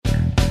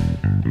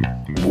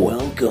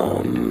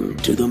Welcome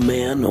to the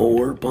Man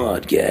Whore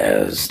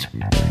Podcast.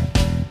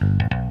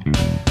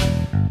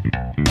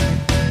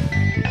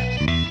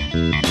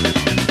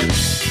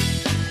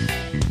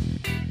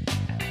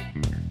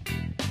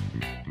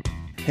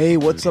 Hey,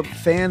 what's up,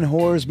 fan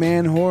whores,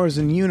 man whores,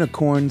 and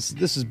unicorns?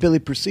 This is Billy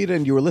Procida,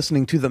 and you are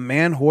listening to the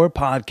Man Whore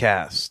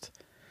Podcast.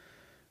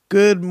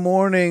 Good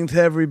morning to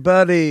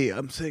everybody.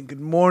 I'm saying good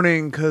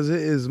morning because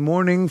it is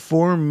morning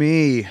for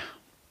me.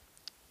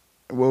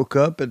 I woke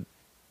up at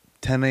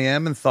 10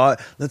 a.m. and thought,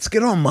 let's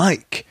get on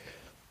mic.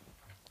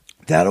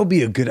 That'll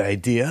be a good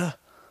idea.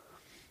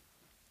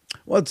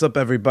 What's up,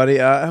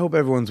 everybody? I hope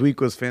everyone's week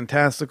was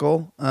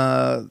fantastical.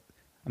 I'm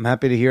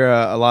happy to hear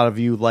a lot of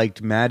you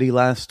liked Maddie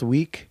last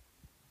week.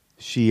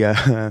 She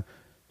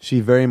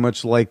very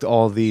much liked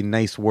all the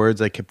nice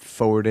words I kept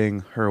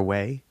forwarding her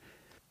way.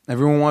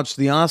 Everyone watched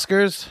the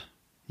Oscars?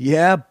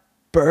 Yeah,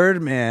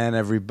 Birdman,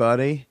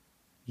 everybody.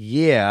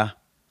 Yeah.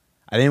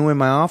 I didn't win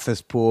my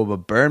office pool,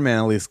 but Birdman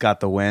at least got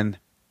the win.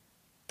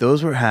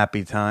 Those were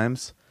happy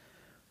times.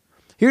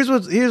 Here's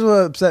what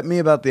upset me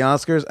about the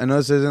Oscars. I know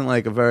this isn't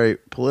like a very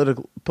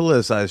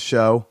politicized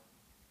show.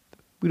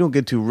 We don't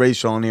get too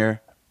racial in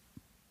here.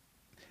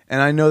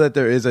 And I know that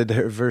there is a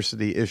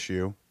diversity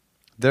issue.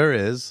 There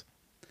is.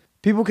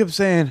 People kept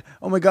saying,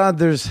 oh my God,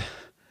 there's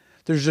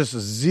just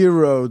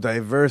zero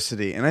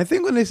diversity. And I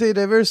think when they say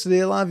diversity,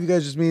 a lot of you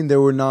guys just mean there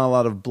were not a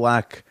lot of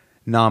black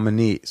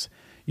nominees.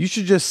 You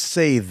should just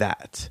say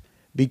that.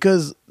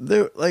 Because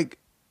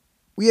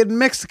we had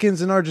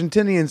Mexicans and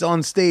Argentinians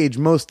on stage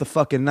most the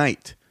fucking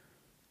night.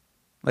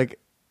 Like,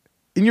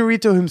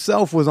 Inarritu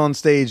himself was on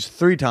stage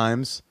 3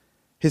 times.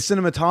 His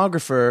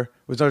cinematographer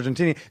was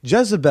Argentinian.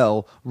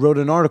 Jezebel wrote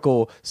an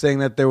article saying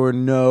that there were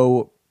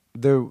no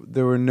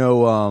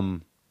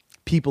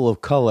people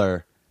of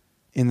color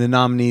in the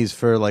nominees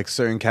for like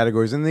certain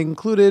categories, and they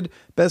included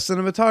best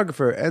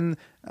cinematographer. And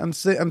I'm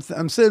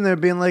sitting there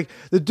being like,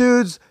 the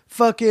dude's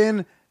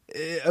fucking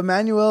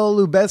Emmanuel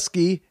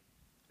Lubezki,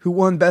 who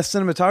won best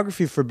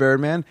cinematography for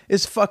Birdman,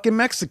 is fucking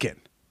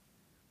Mexican.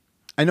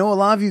 I know a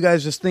lot of you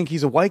guys just think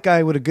he's a white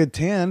guy with a good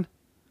tan,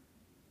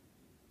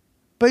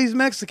 but he's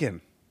Mexican.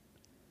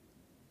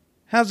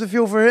 How's it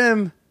feel for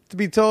him to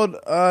be told,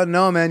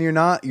 no, man, you're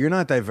not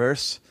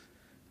diverse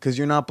because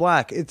you're not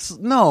black? It's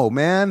no,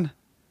 man.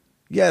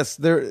 Yes,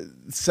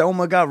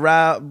 Selma got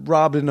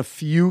robbed in a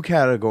few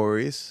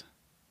categories.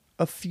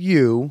 A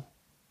few.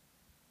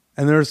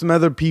 And there are some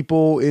other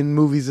people in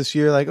movies this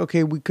year like,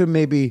 okay,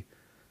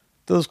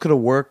 those could have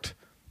worked.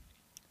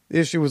 The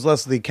issue was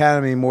less the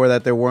Academy, more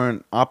that there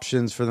weren't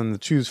options for them to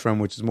choose from,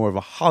 which is more of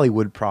a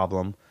Hollywood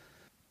problem.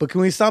 But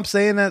can we stop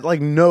saying that like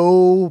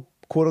no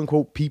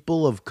quote-unquote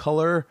people of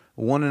color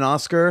won an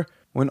Oscar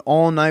when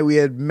all night we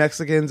had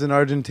Mexicans and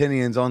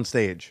Argentinians on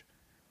stage?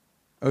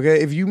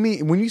 Okay,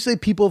 when you say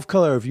people of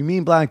color, if you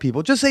mean black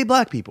people, just say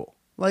black people.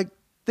 Like,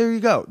 there you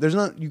go.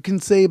 You can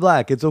say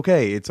black. It's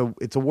okay. It's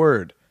a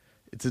word.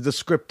 It's a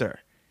descriptor.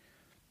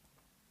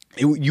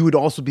 You would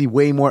also be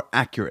way more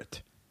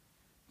accurate,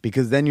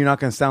 because then you're not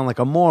going to sound like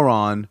a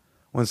moron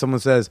when someone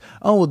says,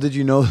 oh, well, did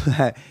you know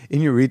that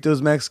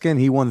Inarritu's Mexican?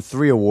 He won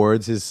 3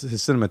 awards. His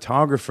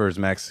cinematographer's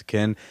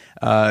Mexican.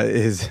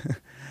 His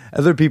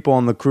other people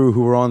on the crew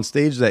who were on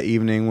stage that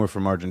evening were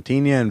from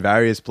Argentina and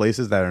various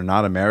places that are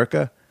not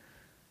America.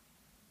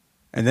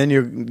 And then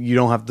you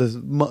don't have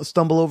to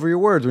stumble over your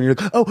words when you're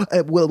like, oh,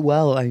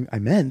 well, I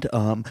meant,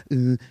 I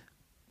mean,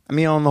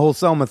 on the whole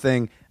Selma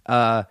thing,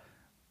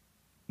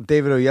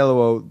 David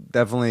Oyelowo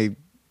definitely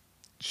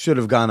should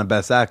have gotten a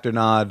Best Actor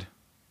nod.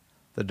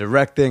 The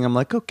directing, I'm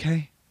like,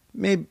 okay,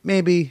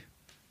 maybe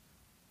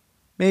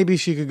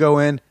she could go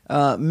in.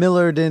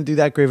 Miller didn't do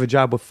that great of a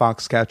job with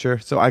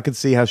Foxcatcher, so I could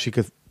see how she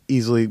could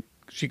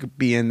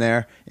be in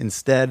there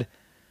instead.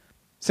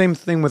 Same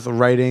thing with the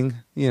writing,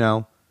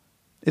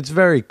 it's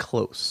very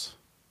close.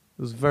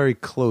 It was very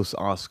close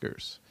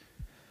Oscars.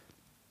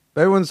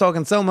 But everyone's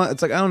talking Selma.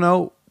 It's like, I don't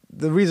know.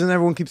 The reason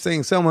everyone keeps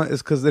saying Selma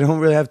is because they don't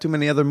really have too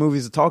many other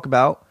movies to talk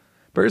about.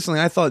 Personally,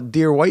 I thought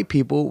Dear White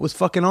People was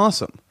fucking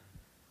awesome.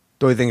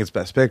 Do I think it's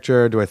Best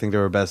Picture? Do I think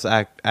there were best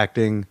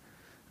acting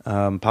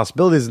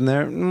possibilities in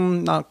there?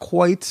 Not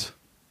quite.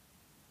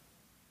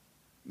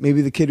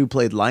 Maybe the kid who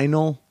played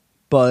Lionel,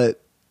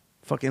 but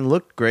fucking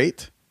looked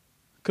great.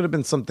 Could have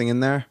been something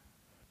in there.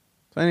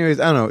 So anyways,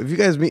 I don't know. If you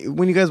guys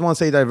when you guys want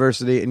to say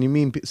diversity and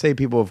you say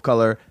people of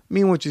color,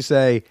 mean what you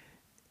say,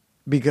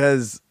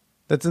 because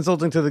that's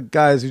insulting to the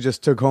guys who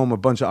just took home a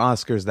bunch of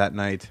Oscars that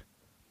night.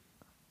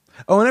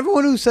 Oh, and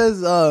everyone who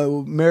says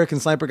American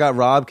Sniper got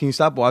robbed, can you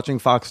stop watching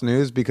Fox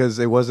News because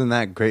it wasn't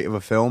that great of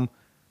a film?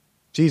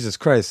 Jesus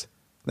Christ.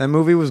 That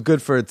movie was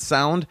good for its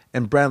sound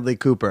and Bradley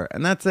Cooper,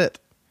 and that's it.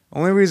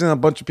 Only reason a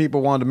bunch of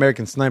people wanted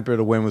American Sniper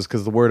to win was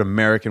because the word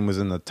American was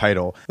in the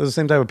title. Those are the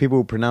same type of people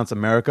who pronounce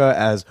America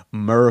as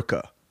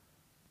America.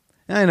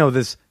 And I know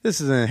this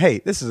isn't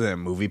a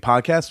movie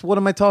podcast. What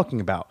am I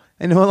talking about?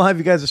 I know a lot of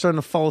you guys are starting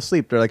to fall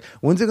asleep. They're like,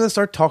 when's it going to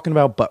start talking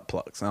about butt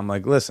plugs? And I'm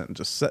like, listen,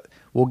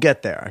 we'll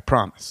get there. I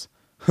promise.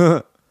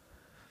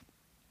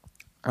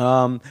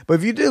 But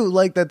if you do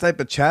like that type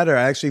of chatter,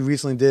 I actually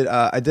recently did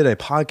I did a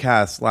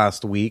podcast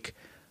last week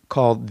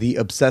called The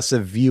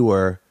Obsessive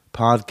Viewer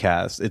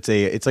Podcast.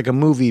 It's like a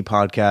movie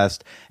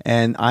podcast,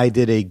 and I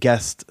did a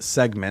guest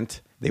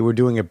segment. They were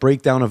doing a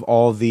breakdown of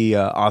all the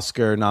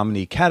Oscar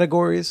nominee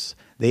categories.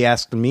 They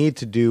asked me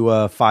to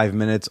do 5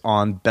 minutes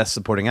on Best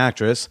Supporting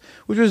Actress,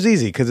 which was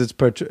easy because it's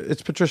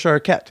Patricia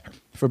Arquette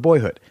for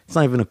Boyhood. It's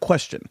not even a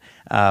question.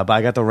 But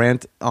I got to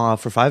rant for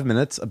 5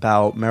 minutes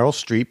about Meryl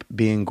Streep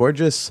being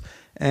gorgeous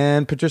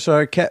and Patricia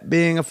Arquette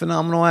being a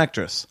phenomenal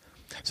actress.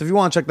 So if you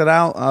want to check that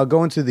out,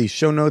 go into the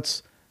show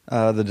notes,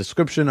 the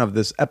description of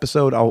this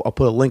episode. I'll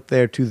put a link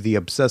there to the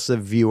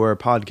Obsessive Viewer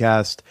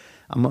Podcast.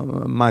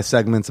 My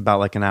segment's about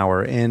like an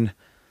hour in.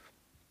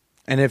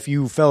 And if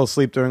you fell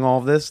asleep during all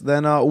of this,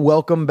 then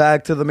welcome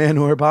back to the Man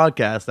Whore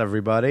Podcast,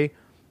 everybody.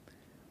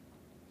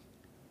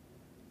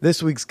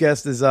 This week's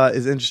guest is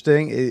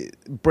interesting.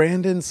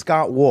 Brandon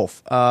Scott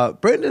Wolf.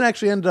 Brandon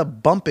actually ended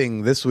up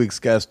bumping this week's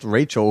guest,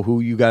 Rachel, who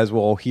you guys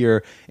will all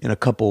hear in a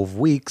couple of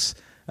weeks.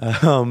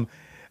 I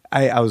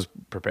was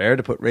prepared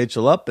to put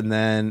Rachel up, and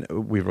then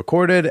we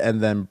recorded,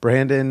 and then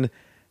Brandon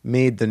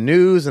made the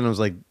news, and I was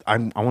like, I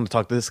want to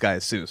talk to this guy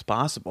as soon as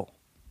possible.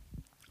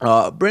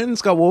 Brandon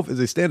Scott Wolf is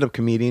a stand-up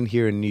comedian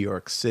here in New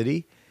York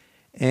City,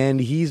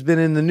 and he's been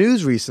in the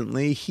news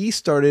recently. He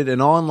started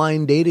an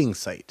online dating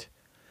site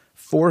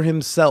for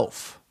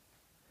himself.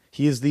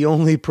 He is the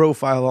only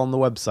profile on the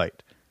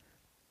website.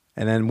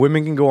 And then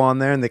women can go on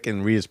there and they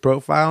can read his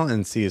profile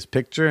and see his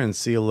picture and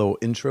see a little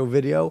intro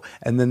video,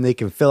 and then they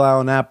can fill out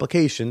an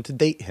application to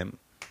date him.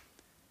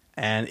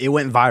 And it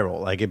went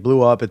viral. Like, it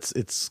blew up.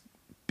 It's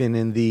been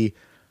in the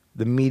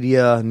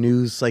media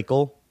news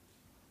cycle.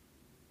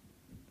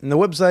 And the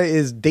website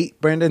is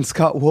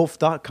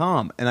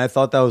datebrandonscottwolf.com. And I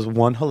thought that was,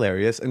 one,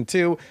 hilarious, and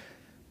two,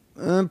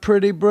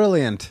 pretty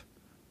brilliant.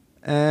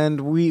 And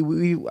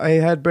I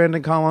had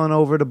Brandon come on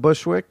over to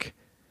Bushwick,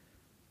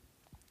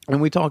 and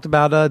we talked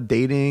about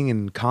dating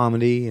and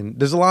comedy. And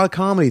there's a lot of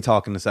comedy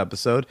talk in this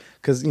episode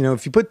because, you know,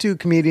 if you put two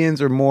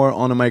comedians or more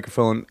on a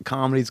microphone,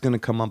 comedy's going to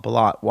come up a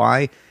lot.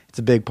 Why? It's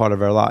a big part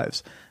of our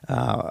lives.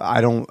 I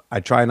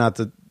try not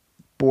to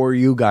bore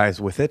you guys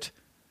with it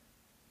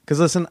because,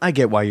 listen, I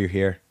get why you're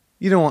here.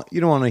 You don't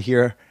want to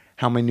hear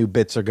how my new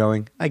bits are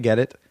going. I get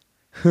it.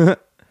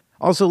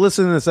 Also,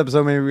 listening to this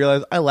episode made me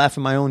realize I laugh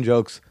at my own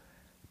jokes.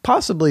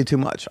 Possibly too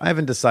much. I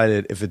haven't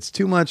decided if it's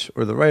too much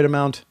or the right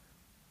amount.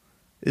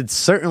 It's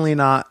certainly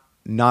not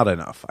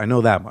enough. I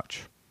know that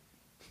much.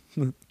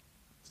 So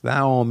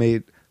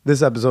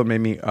this episode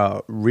made me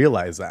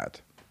realize that.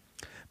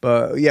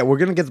 But yeah, we're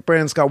going to get to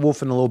Brandon Scott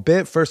Wolf in a little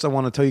bit. First, I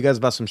want to tell you guys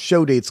about some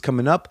show dates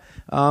coming up.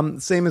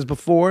 Same as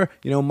before,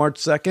 March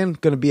 2nd,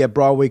 going to be at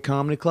Broadway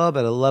Comedy Club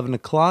at 11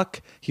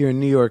 o'clock here in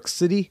New York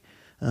City.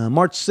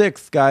 March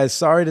 6th, guys,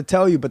 sorry to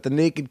tell you, but the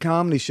Naked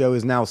Comedy Show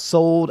is now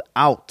sold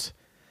out.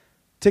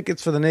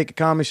 Tickets for the Naked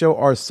Comedy Show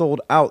are sold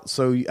out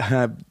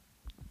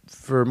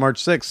for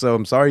March 6th, so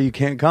I'm sorry you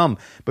can't come.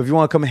 But if you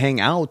want to come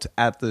hang out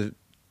at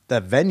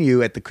that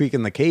venue at the Creek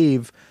and the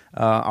Cave,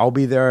 I'll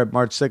be there at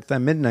March 6th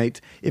at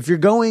midnight. If you're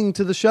going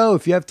to the show,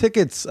 if you have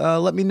tickets,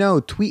 let me know.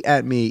 Tweet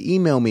at me,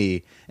 email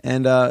me,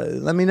 and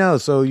let me know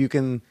so you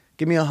can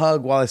give me a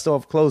hug while I still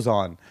have clothes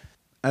on.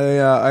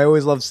 I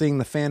always love seeing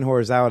the fan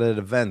whores out at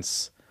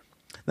events.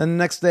 Then the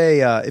next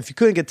day, if you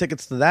couldn't get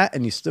tickets to that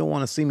and you still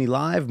want to see me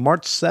live,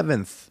 March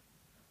 7th,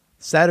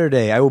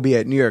 Saturday, I will be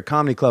at New York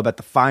Comedy Club at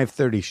the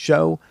 5:30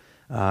 show.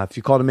 If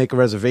you call to make a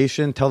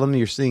reservation, tell them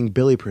you're seeing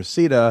Billy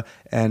Procida,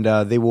 and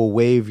they will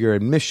waive your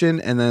admission,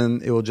 and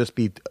then it will just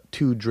be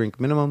 2-drink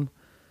minimum.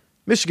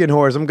 Michigan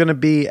Whores, I'm going to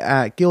be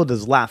at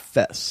Gilda's Laugh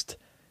Fest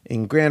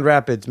in Grand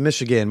Rapids,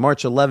 Michigan,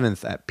 March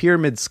 11th at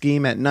Pyramid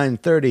Scheme at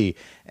 9:30,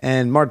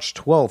 and March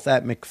 12th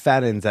at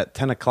McFadden's at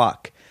 10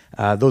 o'clock.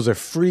 Those are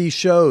free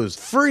shows.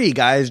 Free,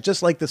 guys,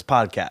 just like this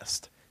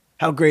podcast.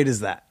 How great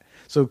is that?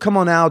 So come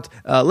on out.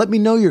 Let me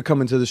know you're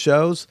coming to the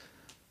shows,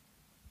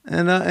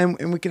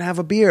 and we can have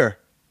a beer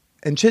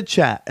and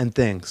chit-chat and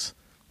things.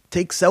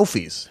 Take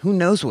selfies. Who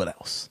knows what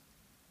else?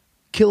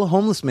 Kill a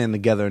homeless man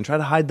together and try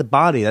to hide the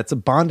body. That's a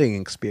bonding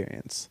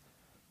experience.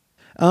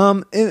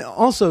 And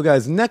also,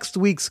 guys, next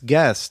week's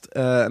guest,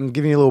 I'm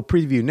giving you a little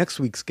preview. Next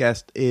week's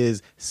guest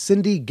is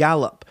Cindy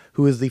Gallup,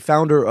 who is the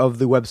founder of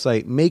the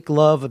website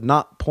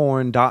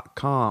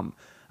MakeLoveNotPorn.com.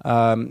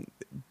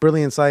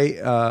 Brilliant site.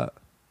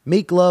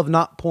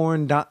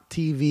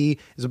 MakeLoveNotPorn.tv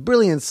is a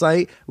brilliant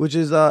site which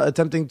is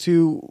attempting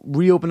to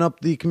reopen up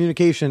the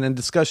communication and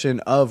discussion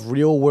of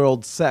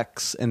real-world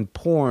sex and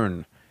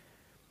porn.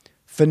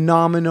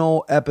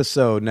 Phenomenal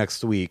episode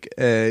next week.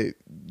 You're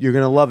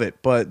going to love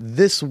it. But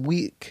this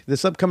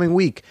upcoming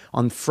week,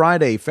 on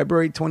Friday,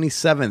 February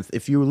 27th,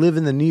 if you live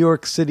in the New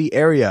York City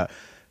area,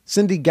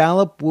 Cindy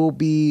Gallup will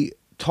be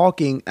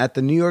talking at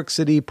the New York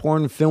City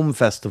Porn Film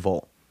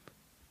Festival.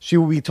 She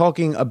will be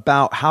talking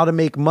about how to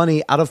make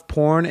money out of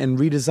porn and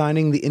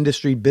redesigning the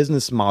industry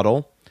business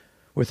model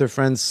with her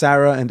friends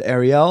Sarah and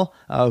Ariel,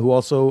 who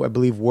also, I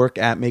believe, work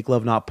at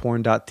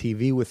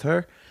MakeLoveNotPorn.tv with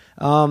her.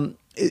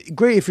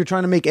 Great if you're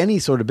trying to make any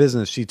sort of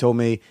business, she told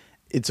me.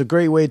 It's a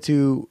great way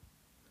to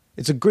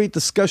It's a great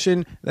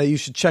discussion that you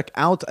should check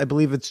out. I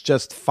believe it's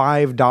just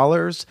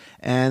 $5.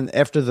 And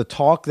after the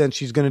talk, then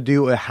she's going to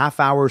do a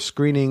half-hour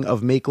screening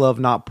of Make Love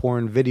Not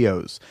Porn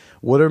videos.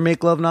 What are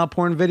Make Love Not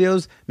Porn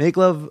videos? Make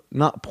Love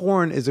Not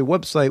Porn is a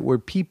website where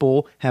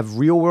people have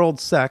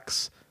real-world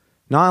sex,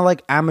 not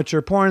like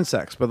amateur porn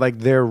sex, but like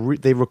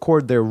they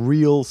record their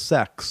real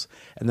sex,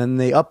 and then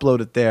they upload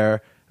it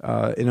there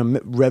in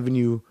a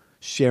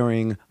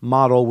revenue-sharing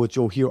model, which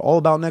you'll hear all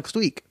about next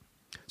week.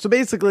 So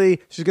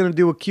basically, she's going to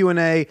do a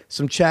Q&A,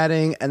 some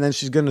chatting, and then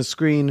she's going to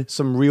screen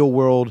some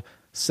real-world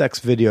sex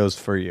videos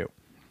for you.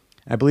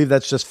 I believe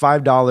that's just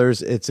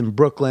 $5. It's in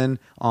Brooklyn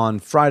on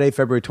Friday,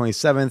 February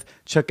 27th.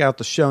 Check out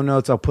the show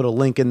notes. I'll put a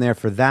link in there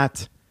for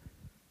that.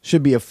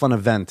 Should be a fun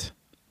event.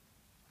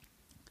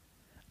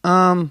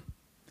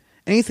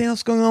 Anything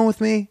else going on with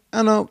me? I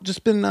don't know.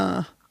 Just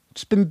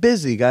been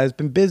busy, guys.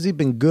 Been busy,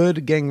 been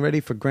good, getting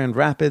ready for Grand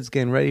Rapids,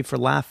 getting ready for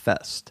Laugh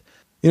Fest.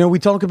 You know, we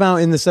talk about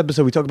in this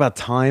episode, we talk about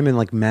time and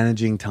like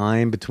managing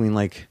time between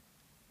like,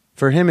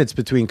 for him, it's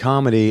between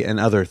comedy and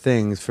other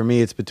things. For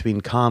me, it's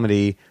between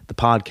comedy, the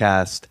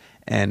podcast,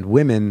 and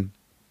women,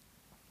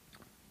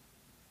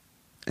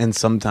 and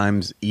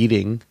sometimes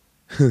eating.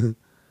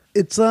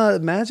 It's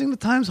managing the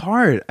time's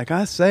hard, I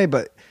gotta say.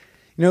 But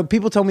you know,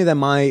 people tell me that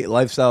my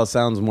lifestyle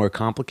sounds more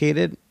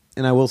complicated,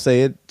 and I will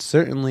say it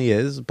certainly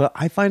is. But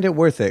I find it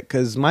worth it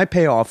because my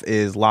payoff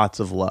is lots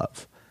of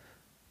love.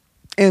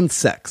 And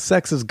sex.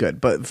 Sex is good,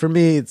 but for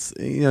me, it's,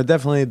 you know,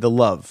 definitely the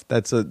love.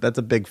 That's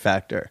a big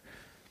factor.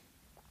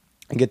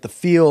 I get to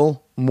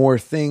feel more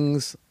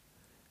things,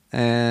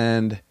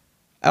 and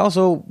I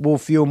also will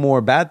feel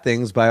more bad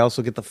things, but I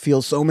also get to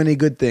feel so many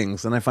good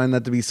things, and I find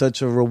that to be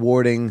such a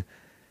rewarding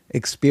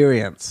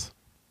experience.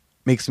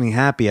 Makes me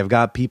happy. I've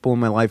got people in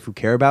my life who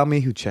care about me,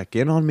 who check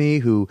in on me,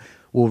 who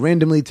will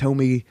randomly tell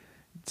me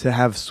to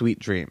have sweet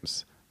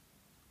dreams.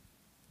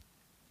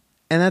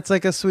 And that's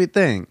like a sweet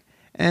thing.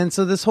 And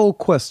so this whole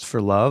quest for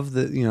love,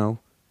 that, you know,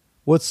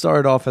 what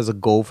started off as a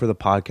goal for the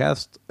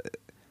podcast,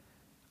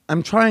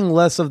 I'm trying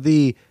less of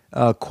the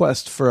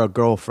quest for a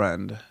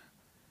girlfriend.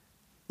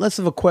 Less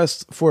of a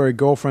quest for a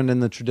girlfriend in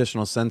the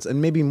traditional sense,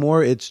 and maybe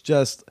more it's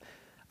just,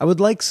 I would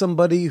like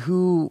somebody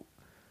who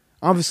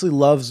obviously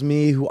loves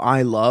me, who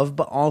I love,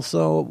 but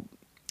also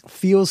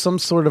feels some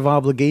sort of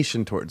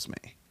obligation towards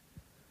me.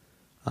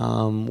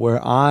 Where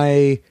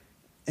I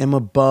am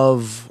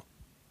above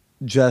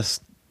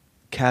just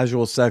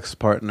casual sex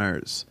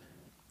partners,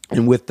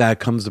 and with that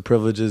comes the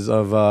privileges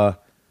of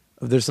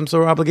there's some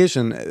sort of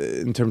obligation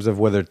in terms of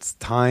whether it's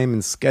time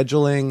and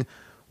scheduling,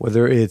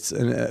 whether it's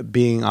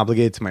being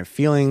obligated to my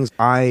feelings.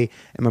 I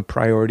am a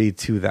priority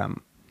to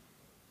them.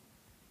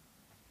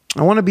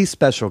 I want to be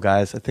special,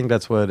 guys. I think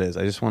that's what it is.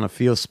 I just want to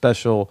feel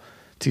special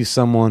to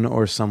someone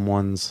or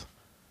someone's.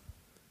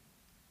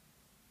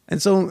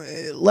 And so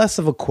less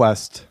of a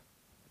quest.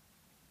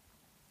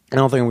 I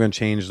don't think I'm going to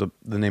change the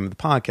name of the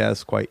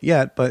podcast quite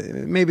yet, but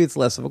maybe it's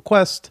less of a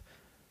quest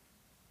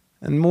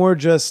and more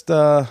just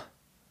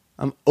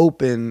I'm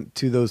open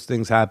to those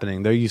things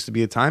happening. There used to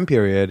be a time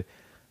period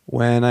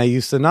when I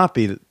used to not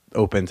be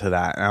open to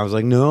that. And I was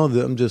like, no,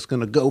 I'm just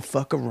going to go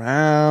fuck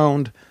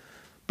around,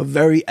 but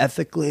very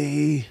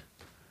ethically.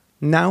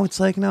 Now it's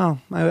like, no,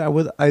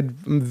 I'm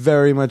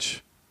very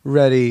much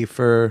ready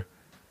for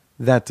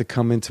that to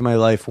come into my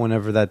life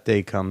whenever that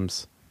day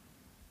comes.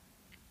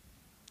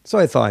 So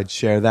I thought I'd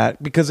share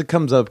that because it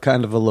comes up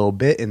kind of a little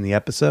bit in the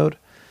episode.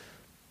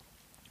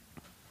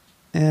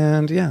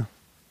 And yeah.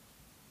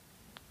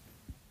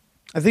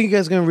 I think you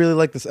guys are going to really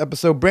like this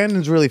episode.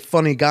 Brandon's a really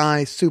funny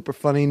guy, super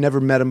funny,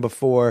 never met him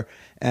before,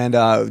 and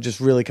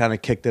just really kind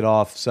of kicked it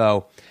off.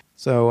 So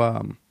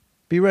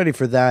be ready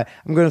for that.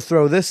 I'm going to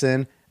throw this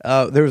in.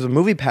 There was a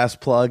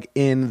MoviePass plug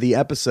in the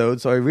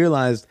episode, so I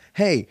realized,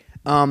 hey,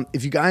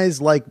 if you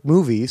guys like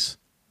movies,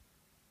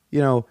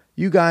 you know,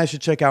 you guys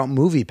should check out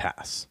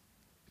MoviePass.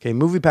 Okay,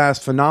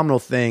 MoviePass, phenomenal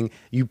thing.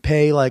 You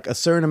pay like a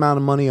certain amount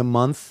of money a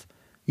month,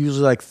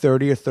 usually like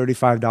 $30 or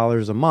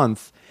 $35 a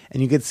month,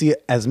 and you get to see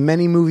as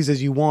many movies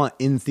as you want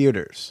in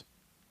theaters.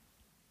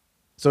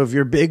 So if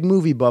you're a big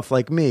movie buff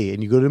like me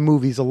and you go to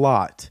movies a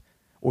lot,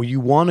 or you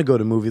want to go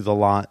to movies a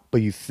lot,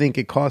 but you think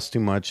it costs too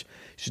much,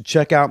 you should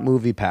check out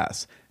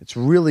MoviePass. It's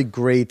really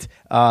great.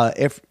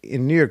 If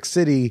in New York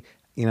City,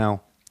 you know,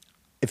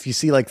 if you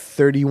see like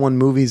 31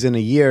 movies in a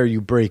year,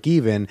 you break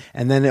even,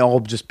 and then it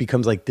all just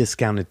becomes like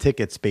discounted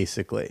tickets,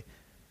 basically.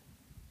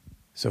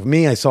 So for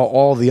me, I saw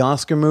all the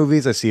Oscar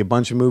movies. I see a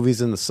bunch of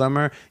movies in the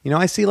summer. You know,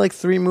 I see like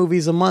 3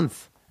 movies a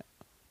month.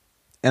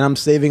 And I'm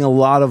saving a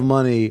lot of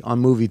money on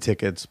movie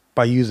tickets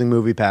by using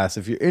MoviePass.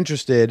 If you're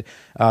interested,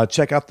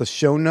 check out the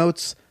show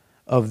notes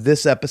of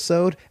this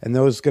episode, and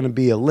there's going to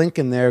be a link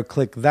in there.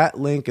 Click that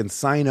link and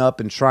sign up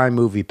and try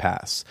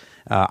MoviePass.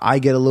 I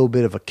get a little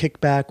bit of a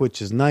kickback,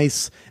 which is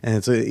nice, and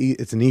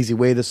it's an easy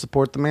way to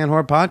support the Man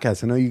Whore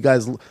Podcast. I know you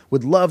guys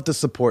would love to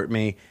support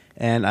me,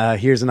 and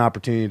here's an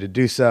opportunity to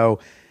do so.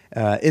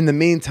 In the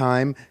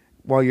meantime,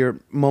 while you're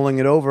mulling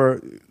it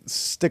over,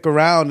 stick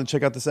around and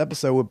check out this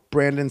episode with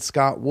Brandon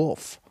Scott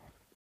Wolf.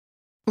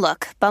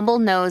 Look, Bumble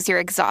knows you're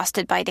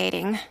exhausted by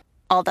dating.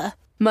 All the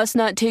must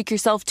not take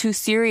yourself too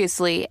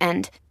seriously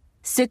and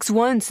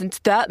 6'1" since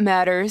that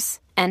matters.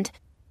 And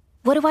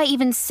what do I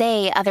even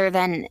say other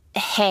than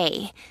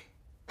hey?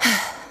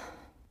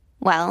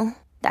 Well,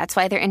 that's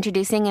why they're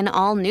introducing an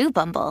all-new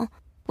Bumble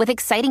with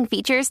exciting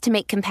features to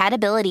make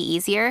compatibility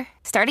easier,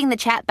 starting the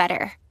chat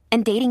better,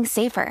 and dating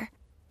safer.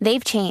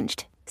 They've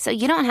changed, so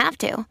you don't have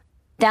to.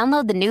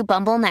 Download the new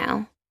Bumble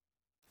now.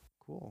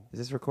 Cool. Is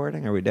this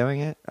recording? Are we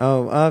doing it?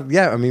 Oh,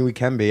 yeah. I mean, we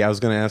can be. I was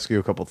going to ask you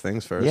a couple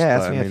things first. Yeah,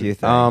 ask me a few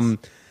things.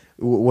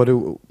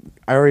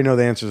 I already know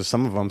the answers to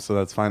some of them, so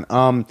that's fine.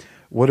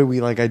 What do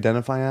we like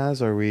identify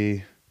as? Are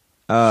we?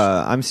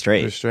 I'm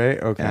straight. You're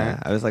straight. Okay. Yeah,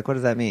 I was like, what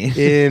does that mean?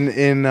 In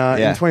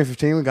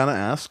 2015, we gotta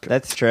ask.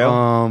 That's true.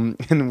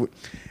 And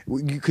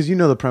because you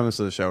know the premise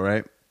of the show,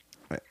 right?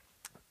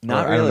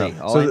 Not I don't really.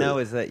 know. All So I know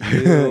is that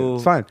you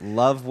It's fine.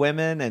 love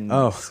women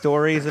and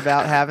stories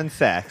about having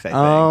sex, I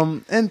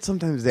think. And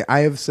sometimes I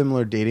have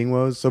similar dating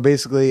woes. So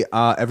basically,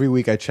 every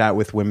week I chat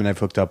with women I've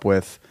hooked up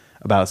with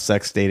about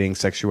sex, dating,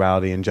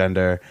 sexuality, and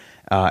gender.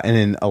 And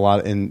in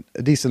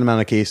a decent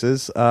amount of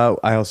cases,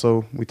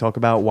 we talk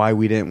about why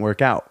we didn't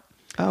work out.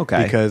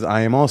 Okay. Because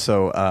I am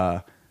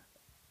also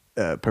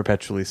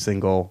perpetually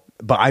single,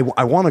 but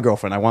I want a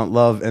girlfriend. I want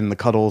love and the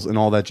cuddles and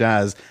all that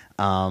jazz.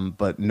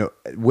 But no,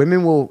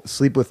 women will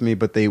sleep with me,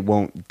 but they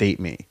won't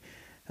date me,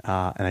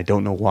 and I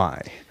don't know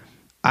why.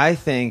 I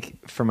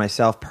think for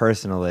myself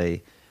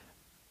personally,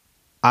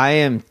 I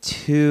am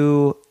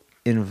too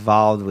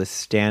involved with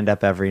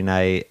stand-up every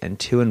night and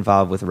too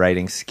involved with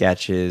writing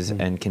sketches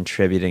and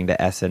contributing to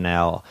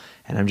SNL,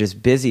 and I'm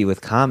just busy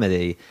with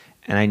comedy,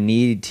 and I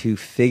need to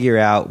figure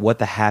out what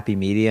the happy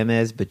medium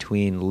is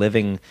between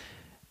living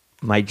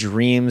my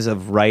dreams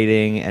of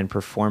writing and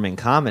performing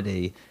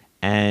comedy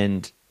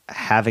and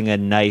having a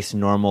nice,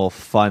 normal,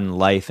 fun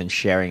life and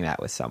sharing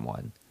that with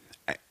someone.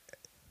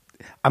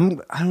 I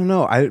don't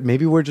know.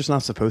 Maybe we're just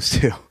not supposed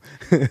to.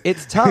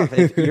 It's tough.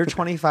 If you're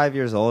 25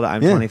 years old,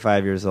 I'm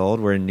 25 years old.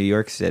 We're in New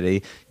York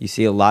City. You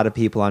see a lot of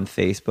people on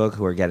Facebook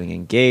who are getting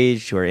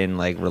engaged, who are in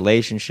like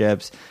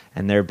relationships,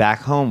 and they're back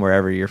home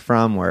wherever you're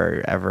from,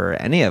 wherever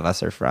any of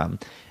us are from.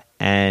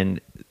 And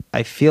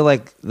I feel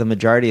like the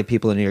majority of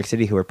people in New York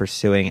City who are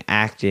pursuing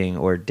acting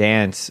or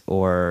dance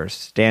or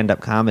stand-up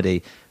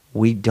comedy,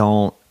 we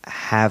don't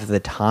have the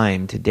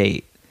time to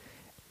date.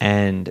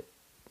 And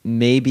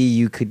maybe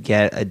you could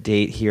get a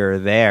date here or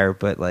there,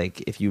 but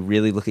like if you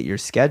really look at your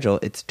schedule,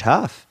 it's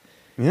tough.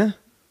 Yeah.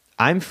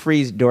 I'm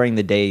free during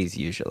the days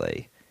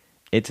usually.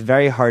 It's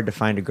very hard to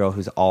find a girl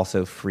who's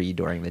also free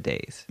during the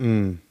days.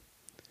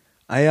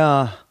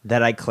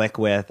 That I click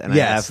with and I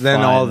have fun.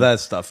 Then all that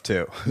stuff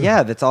too.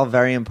 Yeah, that's all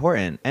very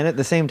important. And at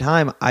the same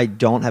time, I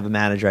don't have a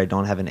manager, I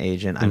don't have an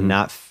agent. I'm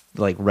not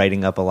like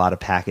writing up a lot of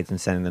packets and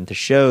sending them to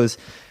shows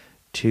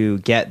to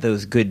get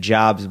those good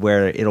jobs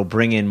where it'll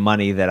bring in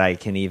money that I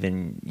can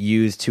even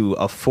use to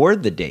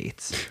afford the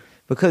dates.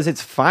 Because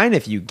it's fine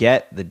if you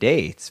get the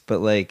dates, but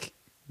like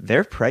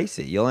they're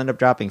pricey. You'll end up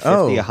dropping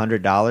 $50,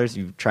 $100.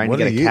 You trying to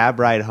get a cab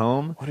ride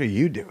home. What are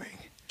you doing?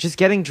 Just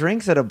getting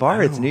drinks at a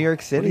bar. It's New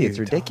York City. It's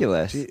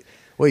ridiculous.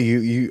 Wait,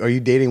 you are you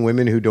dating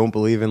women who don't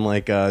believe in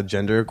like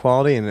gender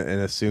equality and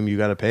assume you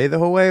got to pay the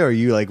whole way? Or are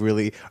you like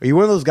really? Are you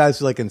one of those guys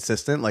who like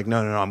insistent? Like, no,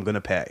 I'm gonna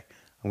pay.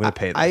 I'm gonna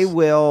pay this. I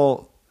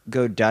will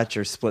go Dutch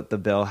or split the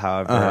bill,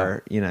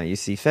 however you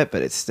see fit.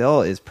 But it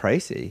still is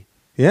pricey.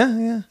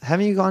 Yeah.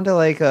 Haven't you gone to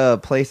like a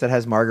place that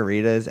has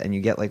margaritas and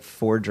you get like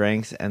 4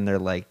 drinks and they're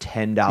like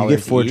 $10? You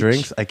get 4 each?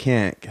 drinks? I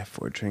can't get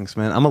 4 drinks,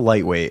 man. I'm a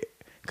lightweight.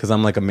 Because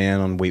I'm like a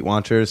man on Weight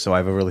Watchers, so I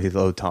have a really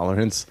low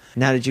tolerance.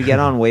 Now, did you get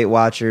on Weight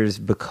Watchers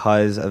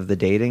because of the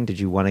dating? Did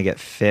you want to get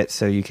fit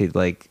so you could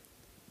like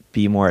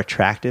be more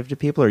attractive to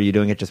people, or are you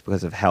doing it just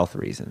because of health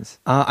reasons?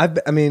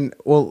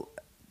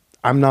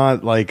 I'm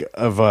not like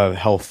of a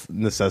health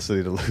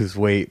necessity to lose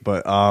weight,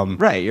 but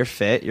right, you're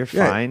fit, you're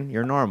fine,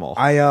 you're normal.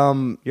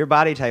 Your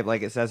body type,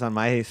 like it says on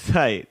my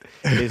site,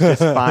 is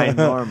just fine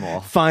normal.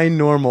 Fine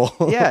normal.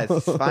 Yeah,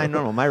 it's fine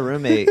normal. My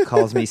roommate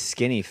calls me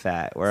skinny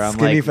fat, where I'm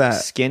skinny like fat.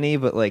 Skinny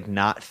but like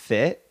not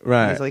fit.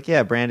 Right. He's like,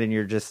 yeah, Brandon,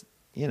 you're just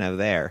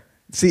there.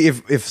 See,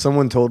 if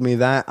someone told me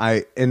that,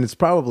 and it's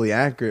probably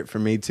accurate for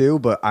me too,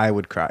 but I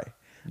would cry.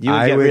 You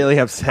would get really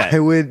upset. I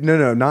would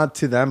no, not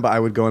to them, but I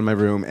would go in my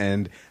room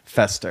and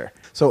fester.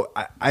 So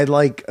I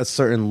like a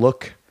certain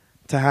look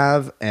to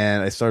have,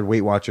 and I started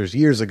Weight Watchers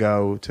years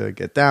ago to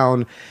get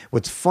down.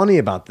 What's funny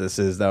about this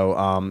is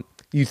though,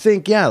 you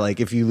think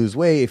like if you lose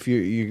weight, if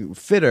you're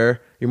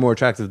fitter, you're more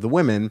attractive to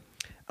women.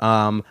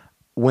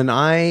 When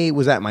I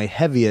was at my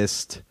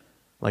heaviest,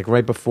 like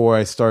right before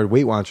I started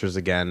Weight Watchers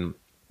again,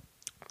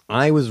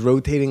 I was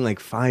rotating like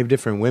 5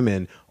 different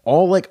women,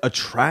 all like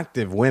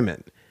attractive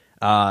women.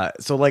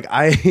 So like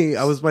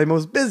I was my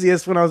most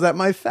busiest when I was at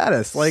my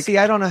fattest. Like, see,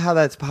 I don't know how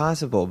that's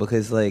possible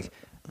because like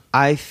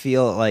I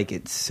feel like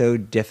it's so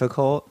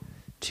difficult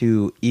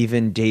to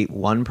even date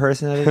one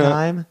person at a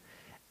time.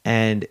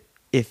 And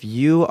if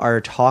you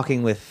are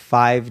talking with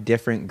 5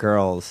 different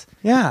girls,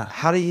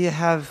 how do you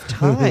have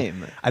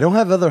time? I don't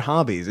have other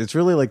hobbies. It's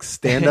really like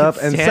stand up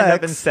and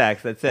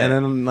sex. That's it. And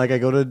then like I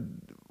go to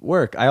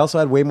work. I also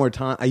had way more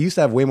time. I used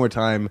to have way more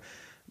time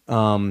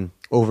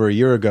over a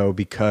year ago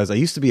because I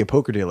used to be a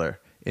poker dealer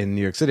in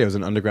New York City. I was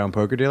an underground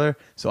poker dealer,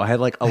 so I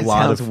had like a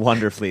lot Sounds of.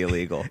 wonderfully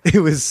illegal. It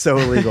was so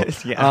illegal.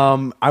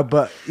 Yeah.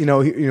 But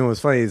what's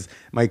funny is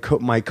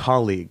my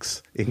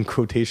colleagues, in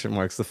quotation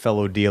marks, the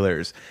fellow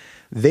dealers,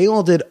 they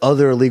all did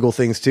other illegal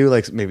things too.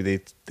 Like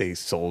maybe they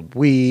sold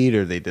weed,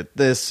 or they did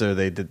this, or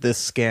they did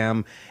this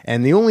scam.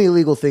 And the only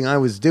illegal thing I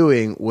was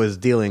doing was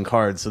dealing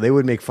cards. So they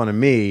would make fun of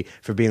me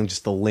for being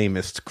just the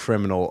lamest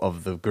criminal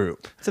of the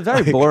group. It's a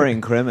very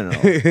boring criminal.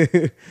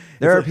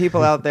 There are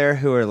people out there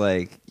who are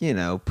like,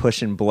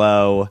 push and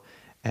blow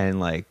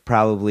and like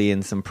probably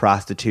in some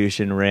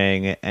prostitution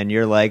ring. And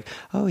you're like,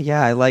 oh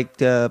yeah, I liked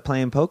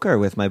playing poker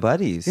with my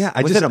buddies.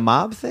 Yeah, was it a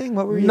mob thing?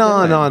 What were you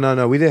doing?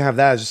 No. We didn't have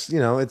that. It's just,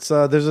 it's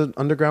there's an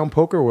underground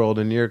poker world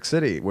in New York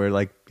City where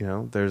like,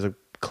 there's a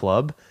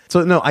club.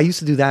 So no, I used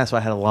to do that. So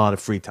I had a lot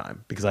of free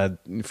time because I had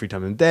free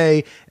time in the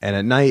day and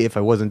at night. If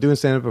I wasn't doing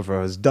stand up, if I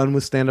was done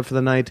with stand up for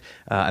the night,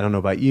 I don't know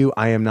about you.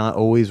 I am not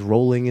always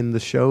rolling in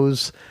the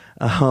shows.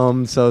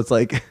 So it's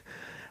like,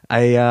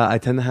 I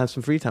tend to have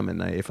some free time at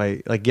night. If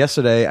I like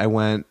yesterday, I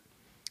went.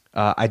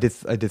 I did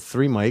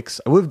 3 mics.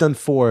 I would have done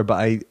 4, but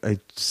I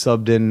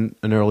subbed in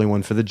an early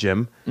one for the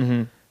gym,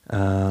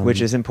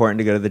 which is important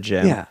to go to the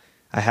gym. Yeah.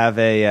 I have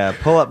a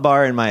pull-up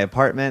bar in my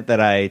apartment that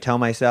I tell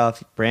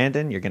myself,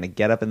 Brandon, you're going to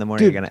get up in the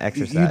morning, Dude, you're going to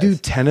exercise. You do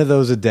 10 of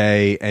those a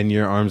day, and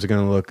your arms are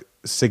going to look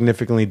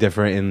significantly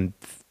different in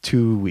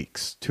 2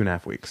 weeks,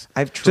 2.5 weeks.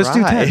 I've tried. Just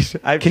do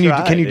 10.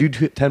 Can you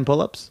do 10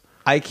 pull-ups?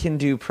 I can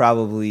do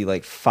probably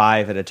like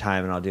 5 at a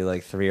time, and I'll do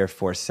like 3 or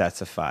 4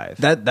 sets of 5.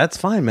 That's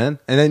fine, man.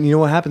 And then you know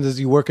what happens is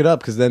you work it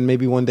up because then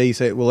maybe one day you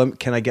say, "Well,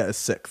 can I get a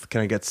 6th?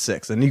 Can I get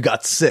 6?" And you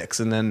got 6,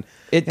 and then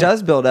it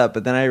does build up.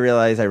 But then I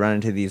realize I run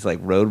into these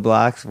like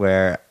roadblocks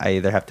where I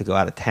either have to go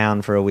out of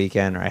town for a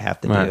weekend or I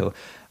have to do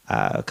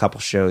a couple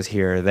shows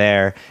here or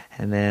there.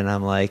 And then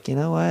I'm like, you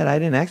know what? I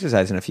didn't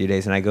exercise in a few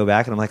days, and I go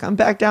back and I'm like, I'm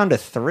back down to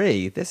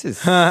 3. This is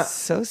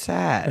so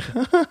sad.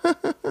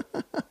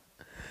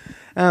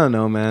 I don't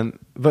know, man.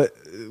 But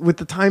with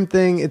the time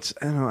thing, I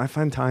don't know. I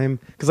find time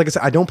because, like I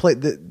said, I don't play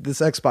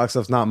this Xbox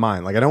stuff's not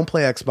mine. Like I don't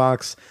play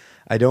Xbox.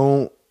 I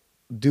don't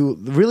do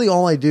really.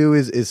 All I do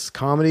is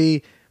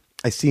comedy.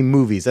 I see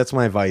movies. That's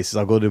my vice. Is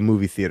I'll go to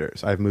movie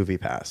theaters. I have Movie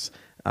Pass,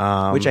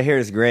 which I hear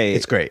is great.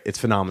 It's great. It's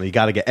phenomenal. You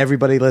got to get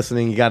everybody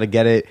listening. You got to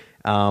get it.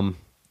 I'll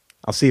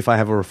see if I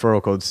have a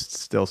referral code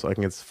still, so I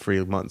can get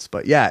free months.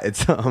 But yeah,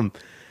 it's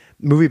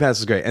Movie Pass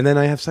is great, and then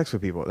I have sex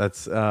with people.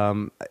 That's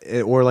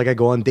or like I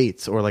go on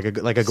dates, or like I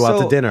go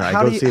out to dinner. I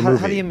go see a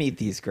movie. How do you meet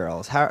these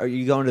girls? How are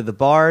you going to the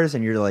bars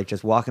and you're like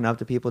just walking up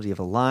to people? Do you have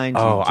a line? Do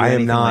you do I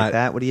am not like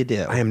that. What do you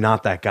do? I am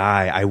not that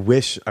guy. I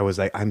wish I was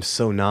like. I'm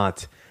so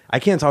not. I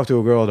can't talk to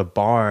a girl at a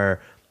bar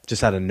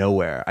just out of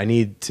nowhere. I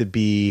need to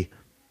be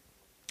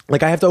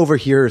like I have to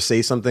overhear her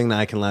say something that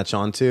I can latch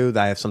onto,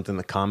 that I have something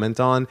to comment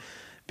on,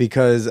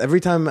 because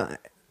every time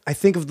I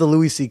think of the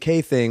Louis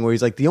C.K. thing where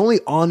he's like, the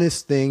only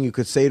honest thing you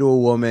could say to a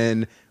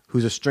woman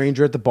who's a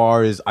stranger at the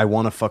bar is, I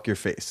want to fuck your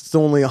face. It's the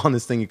only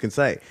honest thing you can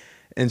say.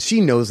 And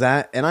she knows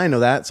that, and I know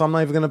that, so I'm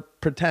not even going to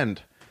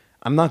pretend.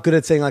 I'm not good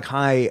at saying like,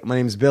 hi, my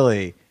name's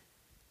Billy,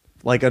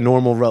 like a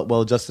normal,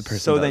 well-adjusted person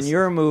So does. then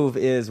your move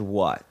is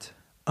what?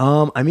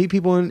 I meet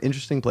people in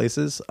interesting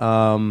places.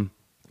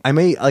 I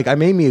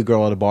may meet a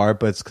girl at a bar,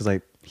 but it's because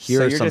I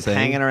hear so something. you're just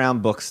hanging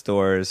around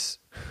bookstores,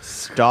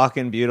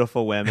 stalking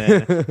beautiful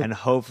women, and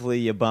hopefully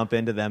you bump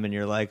into them and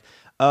you're like,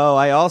 oh,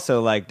 I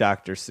also like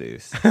Dr.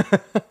 Seuss.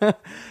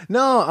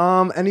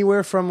 No,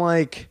 anywhere from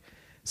like,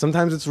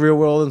 sometimes it's real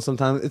world and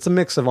sometimes it's a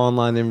mix of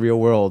online and real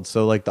world.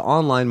 So like the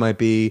online might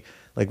be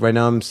like right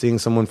now I'm seeing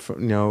someone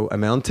from, I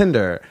met on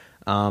Tinder.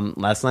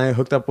 Last night I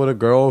hooked up with a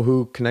girl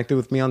who connected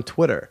with me on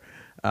Twitter.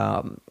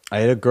 I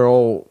had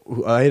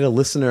a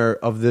listener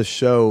of this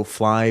show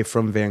fly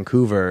from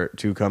Vancouver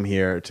to come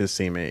here to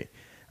see me.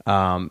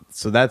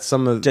 So that's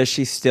some of. Does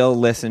she still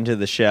listen to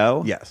the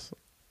show? Yes.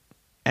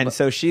 And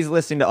so she's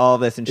listening to all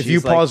this, and if she's you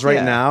like, pause right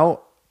yeah. now,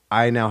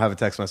 I now have a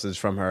text message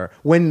from her.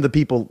 When the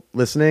people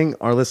listening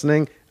are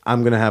listening,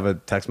 I'm gonna have a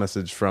text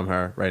message from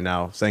her right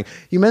now saying,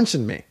 "You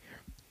mentioned me."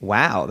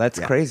 Wow, that's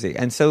crazy.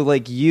 And so,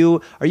 like, are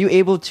you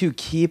able to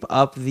keep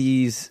up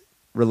these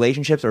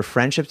relationships or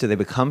friendships? Do they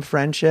become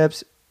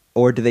friendships,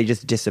 or do they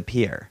just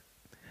disappear?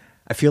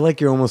 I feel like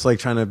you're almost like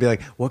trying to be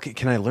like, "What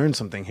can I learn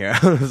something here?"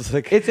 It's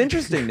like it's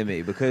interesting to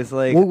me because,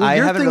 like, well, I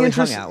haven't really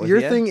hung out with you.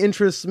 Your thing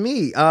interests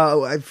me.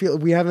 I feel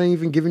we haven't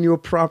even given you a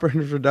proper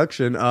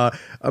introduction. I'll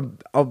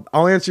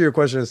answer your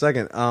question in a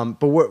second.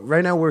 But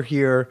right now we're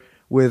here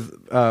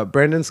with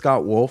Brandon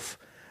Scott Wolf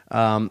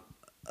of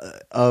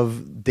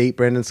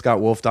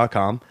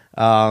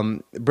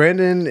datebrandonscottwolf.com.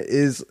 Brandon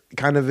is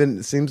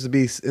seems to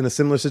be in a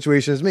similar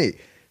situation as me.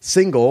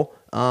 Single,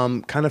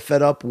 kind of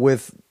fed up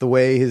with the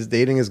way his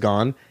dating has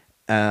gone.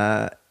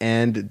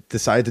 And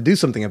decided to do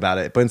something about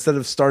it. But instead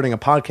of starting a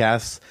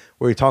podcast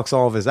where he talks to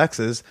all of his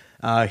exes,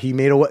 he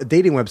made a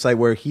dating website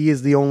where he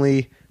is the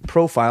only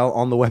profile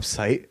on the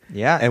website.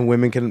 Yeah. And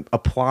women can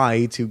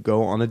apply to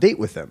go on a date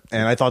with him.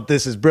 And I thought,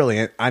 this is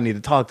brilliant. I need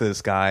to talk to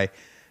this guy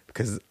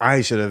because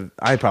I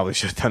probably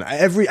should have done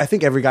it. I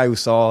think every guy who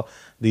saw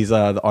these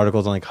the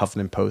articles on like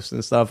Huffington Post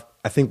and stuff,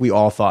 I think we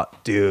all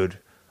thought, dude,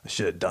 I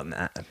should have done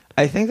that.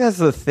 I think that's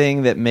the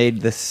thing that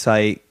made the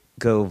site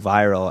go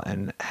viral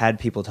and had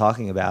people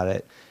talking about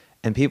it.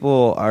 And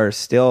people are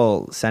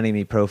still sending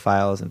me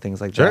profiles and things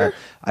like that.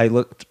 I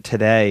looked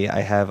today,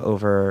 I have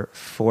over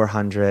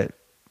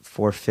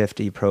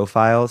 450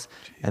 profiles,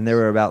 and there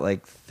were about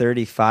like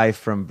 35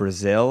 from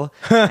Brazil.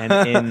 And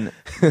in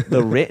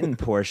the written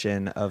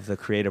portion of the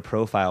create a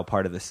profile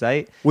part of the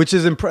site, which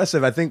is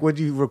impressive. I think, would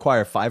you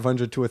require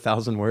 500 to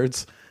 1,000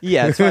 words?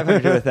 Yeah, it's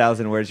 500 to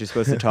 1,000 words. You're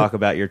supposed to talk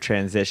about your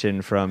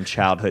transition from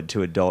childhood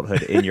to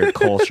adulthood in your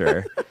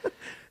culture.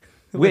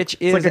 Which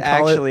is like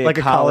actually a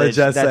college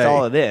essay. That's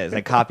all it is. I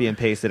copy and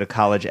pasted a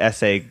college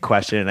essay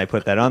question and I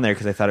put that on there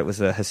because I thought it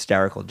was a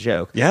hysterical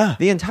joke. Yeah.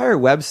 The entire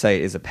website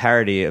is a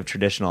parody of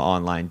traditional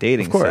online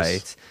dating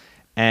sites.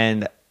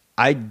 And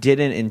I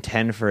didn't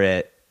intend for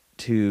it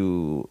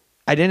to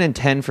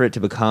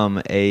become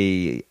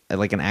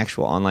like an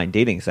actual online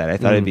dating site. I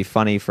thought it'd be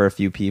funny for a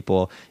few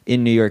people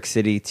in New York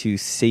City to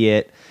see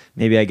it.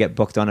 Maybe I get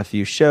booked on a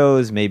few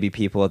shows. Maybe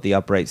people at the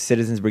Upright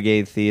Citizens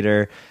Brigade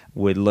Theater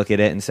would look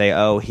at it and say,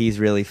 oh, he's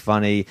really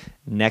funny.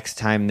 Next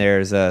time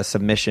there's a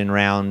submission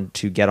round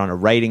to get on a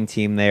writing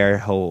team there,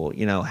 he'll,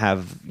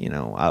 have,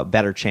 a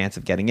better chance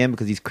of getting in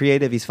because he's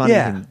creative, he's funny,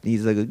 and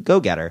he's a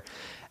go-getter.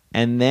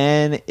 And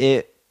then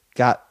it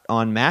got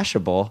on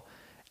Mashable,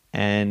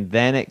 and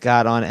then it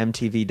got on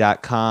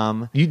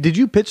MTV.com. Did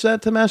you pitch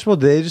that to Mashable?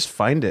 Did they just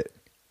find it?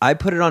 I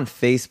put it on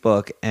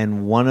Facebook,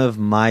 and one of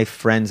my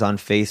friends on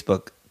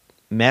Facebook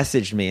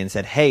messaged me and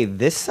said, hey,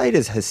 this site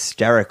is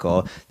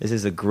hysterical. This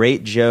is a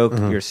great joke.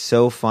 You're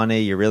so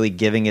funny. You're really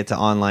giving it to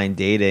online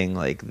dating.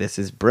 Like, this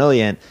is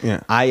brilliant. Yeah.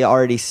 I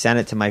already sent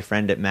it to my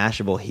friend at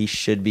Mashable. He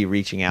should be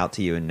reaching out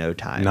to you in no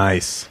time.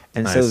 Nice.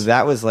 And so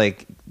that was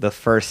like the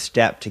first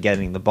step to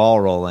getting the ball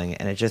rolling.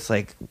 And it just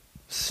like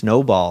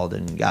snowballed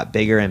and got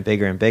bigger and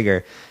bigger and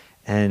bigger.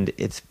 And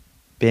it's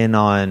been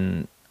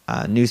on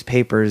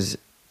newspapers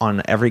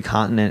on every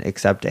continent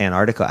except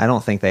Antarctica. I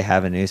don't think they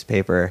have a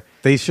newspaper.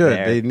 They should.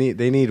 There.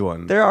 They need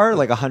one. There are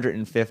like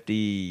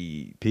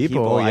 150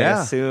 people, I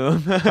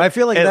assume. I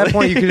feel like at that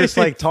point you can just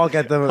like talk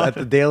at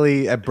the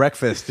daily at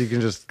breakfast. You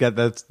can just get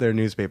that's their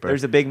newspaper.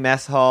 There's a big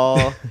mess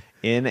hall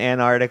in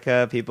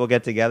Antarctica. People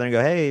get together and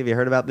go, hey, have you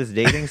heard about this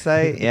dating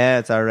site? Yeah,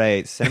 it's all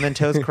right. Cinnamon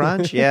Toast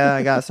Crunch? Yeah,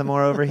 I got some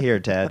more over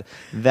here, Ted.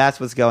 That's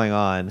what's going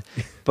on.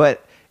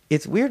 But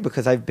it's weird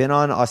because I've been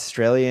on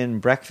Australian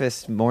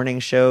breakfast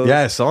morning shows. Yeah,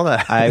 I saw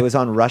that. I was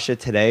on Russia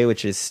Today,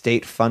 which is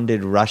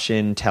state-funded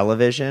Russian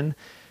television.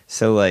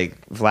 So,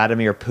 like,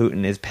 Vladimir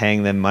Putin is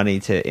paying them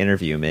money to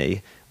interview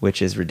me,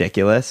 which is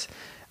ridiculous.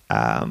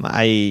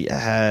 I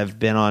have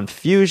been on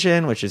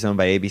Fusion, which is owned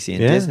by ABC and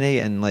Disney,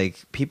 and like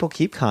people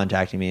keep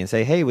contacting me and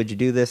say, "Hey, would you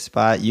do this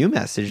spot?" You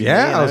messaged me.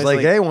 Yeah, I was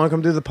like, "Hey, want to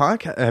come do the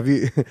podcast?" Have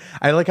you?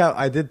 I like how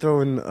I did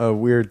throw in a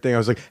weird thing. I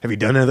was like, "Have you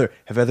done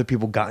have other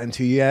people gotten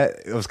to you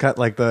yet?" It was kind of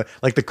like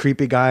the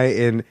creepy guy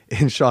in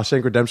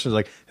Shawshank Redemption.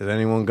 Like, has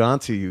anyone gone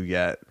to you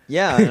yet?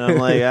 Yeah, and I'm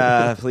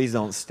like, please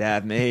don't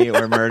stab me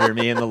or murder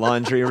me in the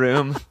laundry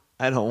room.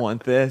 I don't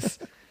want this.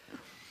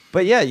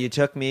 But yeah, you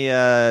took me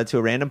to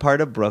a random part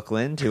of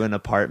Brooklyn, to an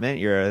apartment.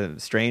 You're a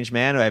strange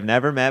man who I've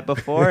never met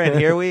before, and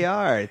here we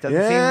are. It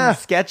doesn't seem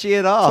sketchy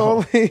at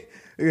all. Totally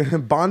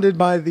bonded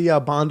by the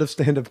bond of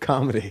stand-up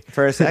comedy.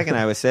 For a second,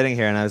 I was sitting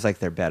here, and I was like,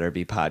 there better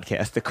be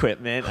podcast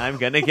equipment. I'm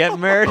going to get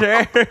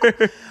murdered.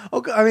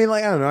 Okay, I mean,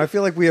 like, I don't know. I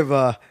feel like we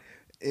have...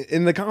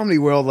 in the comedy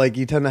world, like,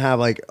 you tend to have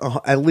like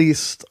at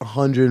least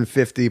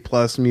 150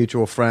 plus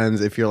mutual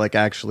friends if you're like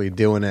actually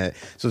doing it.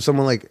 So if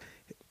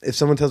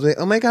someone tells me,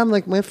 oh my God, I'm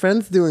like, my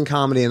friend's doing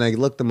comedy, and I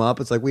look them up,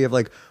 it's like we have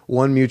like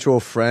one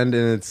mutual friend,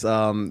 and it's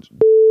I'm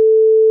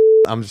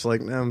just like,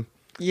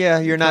 yeah,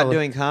 you're not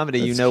doing comedy.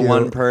 You know, cute.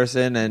 One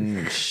person,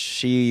 and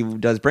she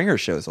does bringer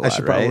shows a lot, I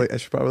should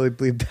probably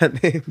bleep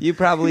that name. You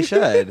probably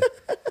should.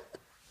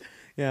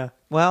 Yeah.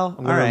 Well,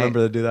 I'm going to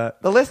remember to do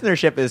that. The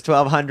listenership is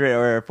 1,200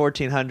 or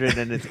 1,400,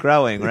 and it's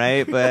growing,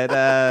 right? But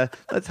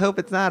let's hope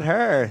it's not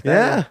her.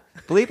 Yeah.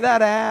 Bleep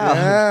that out.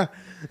 Yeah.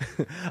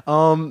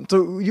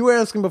 So you were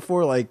asking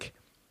before, like,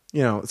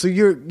 so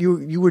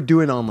you were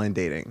doing online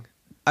dating.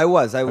 I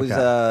was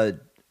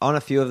on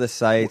a few of the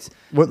sites.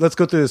 Let's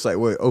go through the site.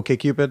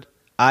 OkCupid?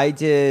 I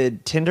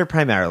did Tinder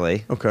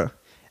primarily. Okay.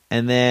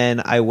 And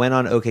then I went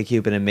on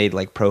OkCupid and made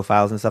like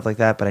profiles and stuff like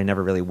that, but I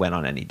never really went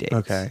on any dates.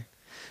 Okay.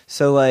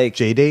 So like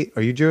JDate?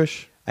 Are you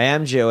Jewish? I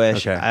am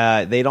Jewish.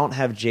 Okay. They don't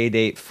have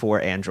JDate for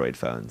Android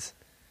phones.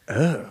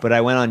 Oh. But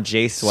I went on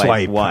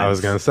JSwipe once. I was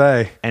going to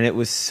say. And it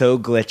was so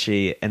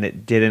glitchy, and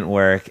it didn't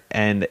work.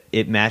 And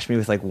it matched me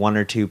with like one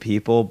or two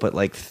people. But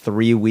like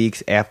 3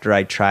 weeks after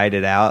I tried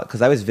it out,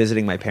 because I was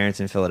visiting my parents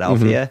in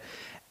Philadelphia,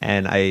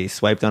 and I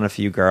swiped on a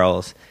few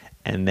girls,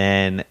 and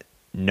then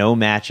no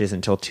matches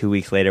until 2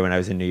 weeks later when I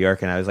was in New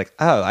York. And I was like,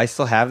 oh, I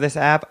still have this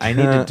app? I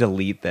need to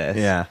delete this.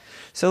 Yeah.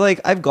 So like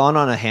I've gone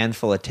on a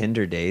handful of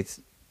Tinder dates.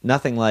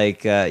 Nothing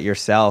like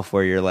yourself,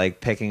 where you're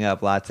like picking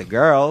up lots of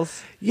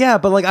girls. Yeah,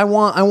 but like I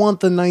want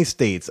the nice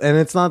dates, and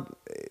it's not.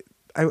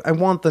 I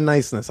want the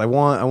niceness. I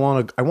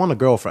want a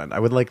girlfriend. I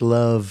would like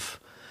love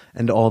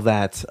and all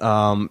that.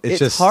 It's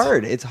just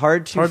hard. It's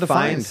hard to hard to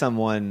find find.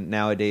 someone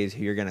nowadays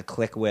who you're going to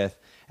click with,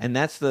 and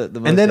that's the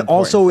most and then important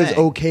also is thing.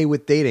 okay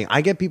with dating.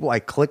 I get people I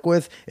click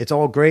with. It's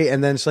all great,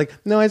 and then it's like,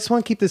 no, I just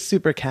want to keep this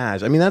super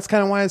cash. I mean, that's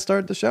kind of why I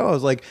started the show. I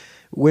was like,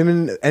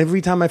 women.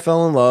 Every time I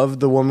fell in love,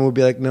 the woman would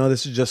be like, no,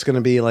 this is just going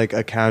to be like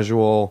a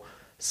casual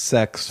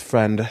sex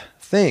friend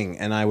thing,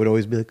 and I would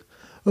always be like,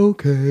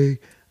 okay.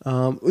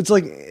 It's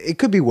like it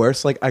could be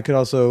worse. Like I could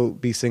also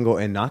be single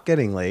and not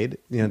getting laid.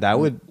 You know, that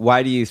would.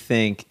 Why do you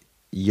think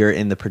you're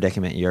in the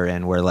predicament you're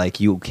in, where like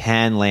you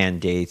can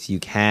land dates, you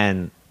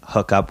can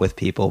hook up with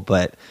people,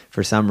 but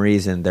for some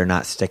reason they're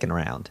not sticking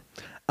around?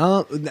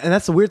 And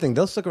that's the weird thing.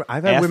 They'll stick around.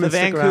 I've had Ask women the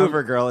stick Vancouver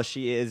around. girl if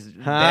she is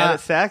bad at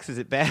sex. Is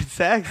it bad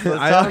sex? Let's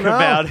I talk don't know.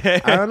 about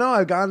it. I don't know.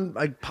 I've gotten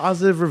like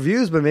positive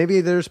reviews, but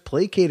maybe they're just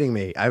placating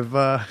me. It's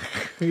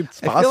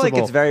possible. I feel like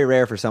it's very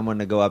rare for someone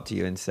to go up to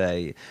you and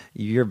say,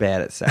 you're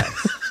bad at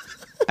sex.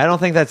 I don't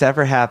think that's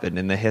ever happened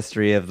in the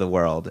history of the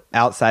world,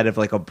 outside of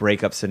like a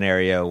breakup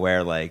scenario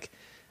where like,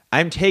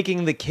 I'm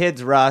taking the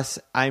kids, Russ,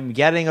 I'm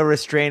getting a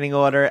restraining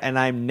order, and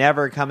I'm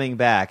never coming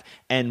back.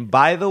 And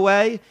by the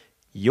way,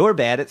 you're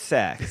bad at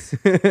sex.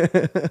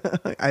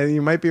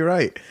 You might be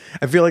right.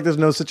 I feel like there's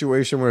no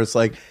situation where it's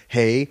like,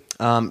 hey,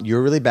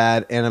 you're really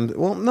bad, and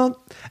no.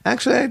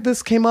 Actually,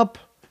 this came up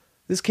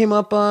 2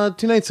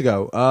 nights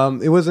ago.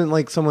 It wasn't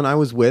like someone I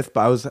was with,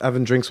 but I was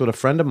having drinks with a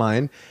friend of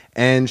mine,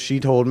 and she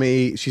told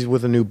me she's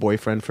with a new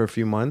boyfriend for a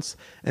few months,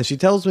 and she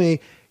tells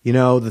me, you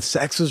know, the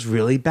sex was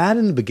really bad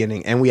in the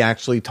beginning, and we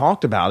actually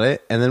talked about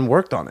it and then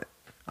worked on it.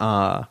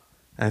 And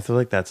I feel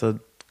like that's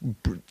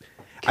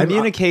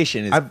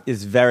Communication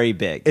is very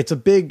big. It's a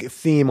big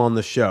theme on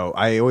the show.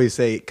 I always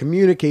say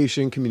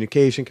communication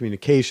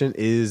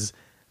is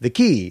the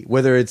key,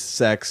 whether it's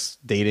sex,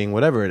 dating,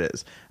 whatever it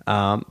is.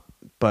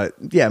 But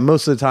yeah,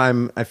 most of the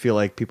time I feel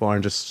like people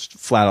aren't just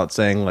flat out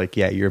saying like,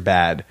 yeah, you're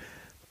bad.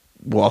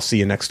 Well, I'll see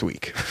you next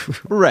week.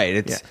 Right.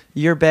 It's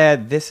you're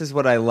bad. This is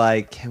what I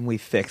like. Can we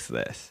fix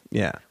this?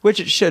 Yeah. Which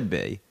it should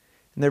be.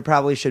 And there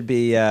probably should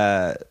be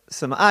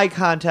some eye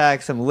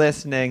contact, some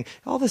listening,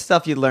 all the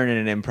stuff you learn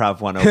in an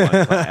Improv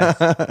 101 class.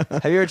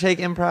 Have you ever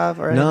taken improv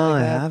or anything No,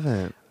 like I that?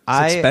 haven't.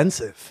 It's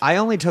expensive. I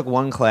only took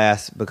one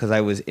class because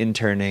I was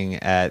interning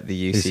at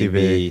the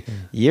UCB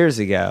years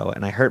ago,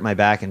 and I hurt my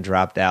back and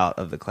dropped out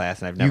of the class,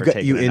 and I've never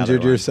taken You another injured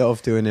one.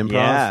 yourself doing improv?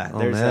 Yeah, Oh,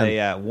 there's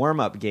man. a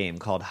warm-up game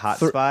called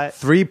Hotspot.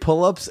 3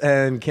 pull-ups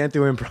and can't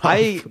do improv.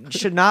 I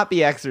should not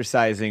be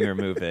exercising or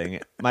moving.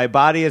 My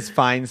body is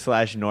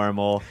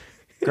fine/normal.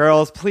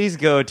 Girls, please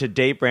go to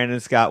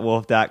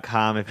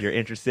datebrandonscottwolf.com if you're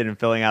interested in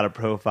filling out a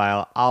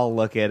profile. I'll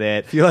look at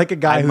it. If you're like a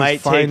guy I who's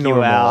might fine, take you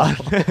normal. out.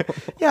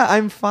 Yeah,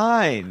 I'm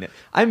fine.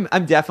 I'm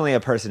definitely a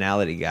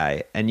personality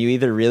guy, and you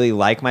either really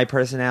like my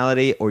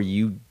personality or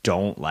you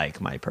don't like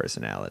my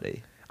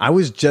personality. I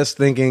was just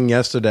thinking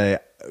yesterday,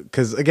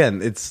 because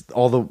again, it's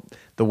all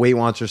the Weight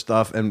Watcher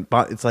stuff, and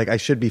it's like I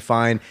should be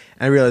fine.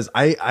 And I realized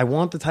I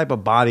want the type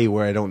of body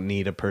where I don't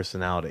need a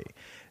personality.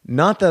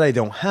 Not that I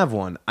don't have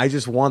one. I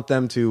just want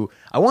them to.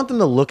 I want them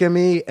to look at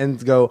me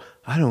and go,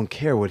 I don't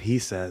care what he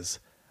says.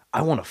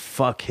 I want to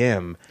fuck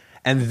him.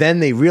 And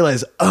then they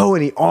realize, oh,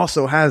 and he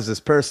also has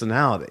this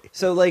personality.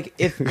 So, like,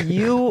 if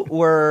you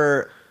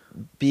were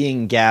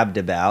being gabbed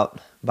about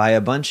by a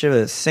bunch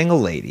of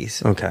single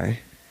ladies, Okay.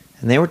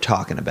 and they were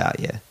talking about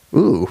you,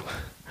 Ooh.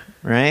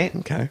 right?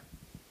 Okay.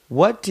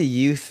 What do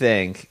you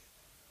think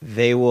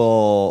they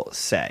will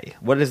say?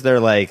 What is their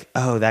like,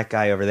 oh, that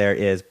guy over there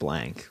is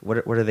blank?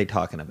 What are they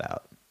talking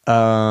about?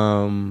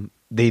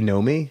 They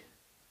know me,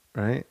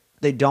 right?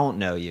 They don't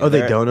know you. Oh,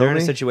 they don't know They're in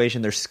me? a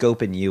situation, they're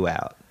scoping you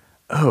out.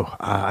 Oh,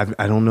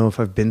 I don't know if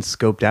I've been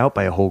scoped out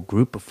by a whole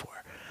group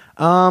before.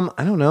 I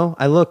don't know.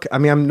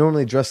 I'm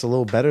normally dressed a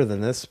little better than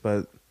this,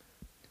 but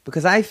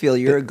Because I feel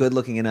you're a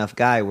good-looking enough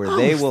guy where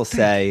they will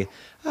say,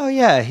 oh,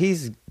 yeah,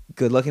 he's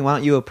good-looking. Why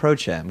don't you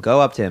approach him? Go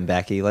up to him,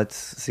 Becky. Let's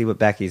see what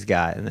Becky's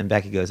got. And then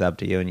Becky goes up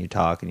to you and you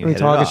talk and you hit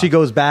it and off. she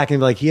goes back and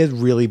be like, he has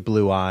really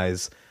blue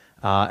eyes.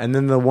 And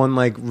then the one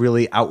like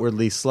really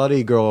outwardly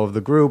slutty girl of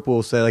the group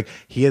will say like,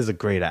 he has a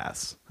great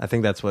ass. I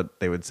think that's what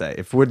they would say.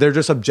 If they're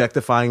just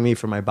objectifying me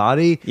for my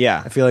body,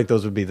 Yeah. I feel like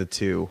those would be the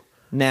two.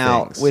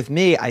 Now, things. with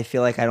me, I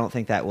feel like I don't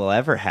think that will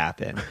ever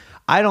happen.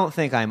 I don't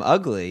think I'm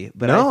ugly,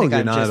 but No, I think you're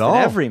I'm not just at an all.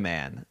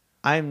 everyman.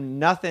 I'm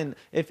nothing.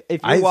 If you're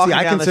I walking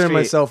down consider the street,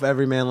 myself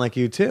every man like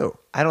you too.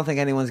 I don't think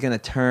anyone's going to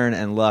turn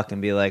and look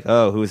and be like,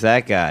 oh, who's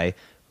that guy?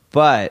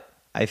 But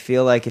I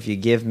feel like if you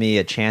give me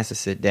a chance to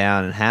sit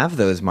down and have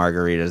those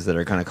margaritas that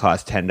are going to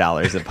cost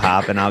 $10 a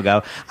pop, and I'll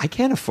go, I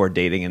can't afford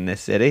dating in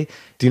this city.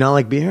 Do you not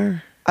like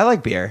beer? I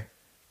like beer.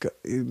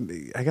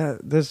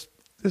 There's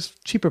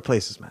cheaper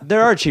places, man.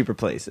 There are cheaper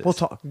places. We'll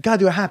talk. Gotta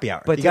do a happy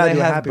hour. But you do gotta they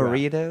do a have happy hour.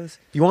 burritos?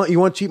 You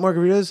want cheap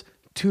margaritas?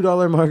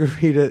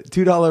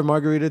 $2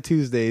 margarita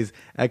Tuesdays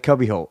at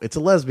Cubbyhole. It's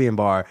a lesbian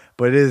bar,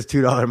 but it is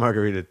 $2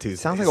 margarita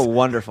Tuesdays. Sounds like a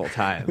wonderful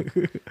time.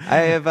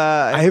 I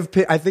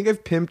think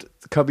I've pimped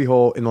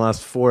Cubbyhole in the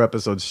last 4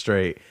 episodes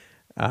straight.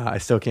 I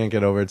still can't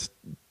get over its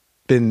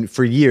been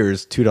for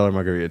years $2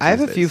 margarita Tuesdays. I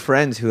have a few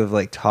friends who have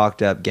like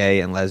talked up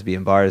gay and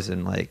lesbian bars,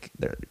 and like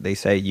they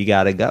say you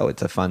gotta go.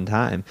 It's a fun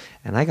time,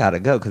 and I gotta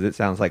go because it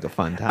sounds like a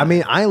fun time. I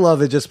mean, I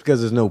love it just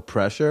because there's no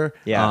pressure.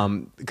 Yeah.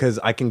 Because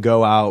I can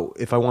go out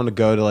if I want to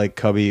go to like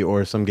Cubby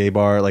or some gay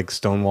bar like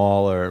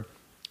Stonewall or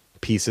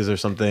Pieces or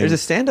something. there's a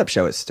stand-up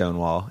show at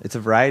Stonewall. It's a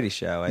variety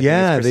show. I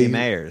Yeah, think it's Chrissy they-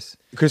 Mayers.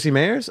 Chrissy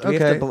Mayers? Do we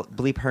have to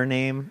bleep her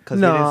name because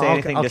No, we didn't say I'll-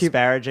 anything I'll keep-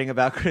 disparaging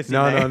about Chrissy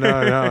No,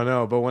 Mayers?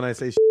 no. But when I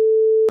say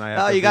I have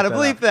Oh, to you gotta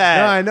out. bleep that.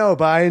 No, I know,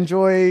 but I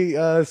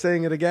enjoy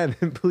saying it again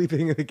and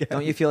bleeping it again.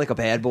 Don't you feel like a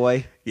bad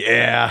boy?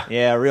 Yeah.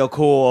 Yeah, real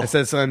cool. I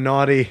said something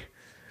naughty.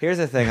 Here's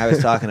the thing I was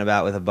talking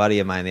about with a buddy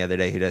of mine the other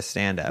day who does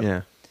stand-up.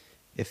 Yeah.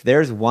 If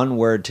there's one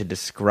word to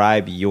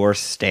describe your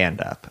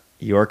stand-up,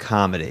 your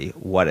comedy,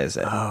 what is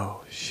it?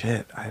 Oh,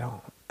 shit. I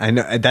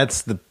know.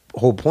 That's the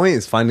whole point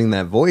is finding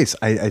that voice.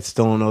 I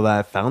still don't know that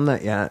I found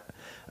that yet.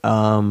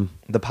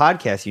 The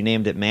podcast, you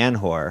named it Man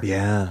Whore.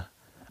 Yeah.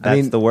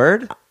 That's the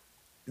word?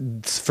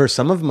 For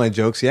some of my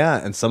jokes, yeah.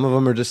 And some of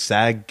them are just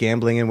sad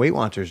gambling and Weight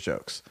Watchers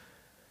jokes.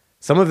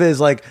 Some of it is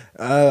like,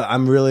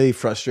 I'm really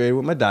frustrated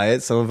with my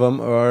diet. Some of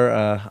them are,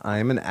 I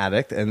am an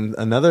addict. And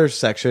another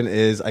section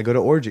is I go to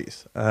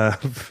orgies.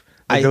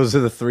 Those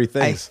are the three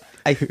things.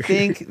 I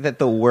think that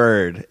the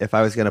word, if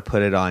I was going to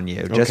put it on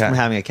you, just Okay. from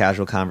having a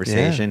casual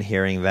conversation,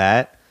 hearing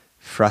that,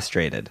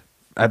 frustrated.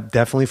 I'm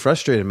definitely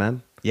frustrated,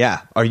 man.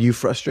 Yeah. Are you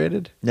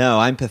frustrated? No,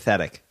 I'm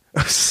pathetic.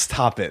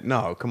 Stop it.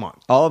 No, come on.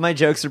 All of my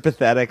jokes are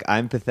pathetic.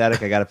 I'm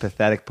pathetic. I got a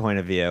pathetic point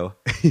of view.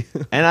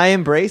 And I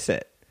embrace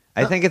it.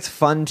 I think it's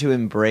fun to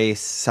embrace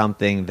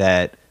something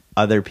that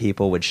other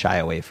people would shy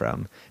away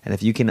from. And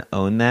if you can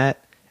own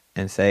that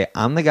and say,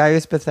 I'm the guy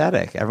who's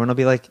pathetic, everyone will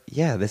be like,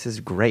 yeah, this is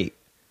great.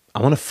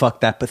 I want to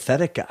fuck that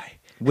pathetic guy.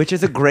 Which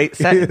is a great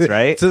sentence,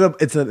 right?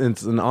 It's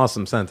an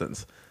awesome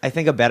sentence. I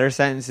think a better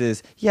sentence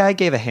is, yeah, I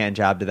gave a hand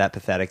job to that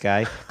pathetic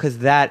guy, because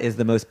that is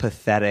the most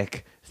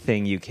pathetic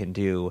thing you can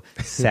do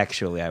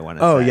sexually, I want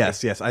to say. Oh,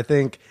 yes. I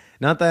think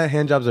not that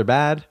hand jobs are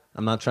bad.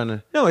 I'm not trying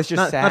to. No, it's just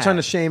not sad. trying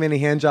to shame any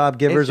hand job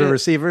givers It's or just-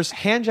 receivers.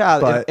 Hand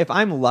job. but- If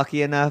I'm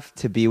lucky enough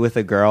to be with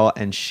a girl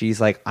and she's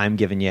like, I'm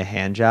giving you a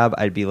hand job,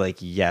 I'd be like,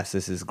 yes,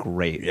 this is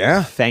great.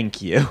 Yeah.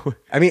 Thank you.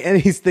 I mean,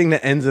 anything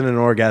that ends in an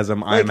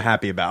orgasm, I'm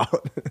happy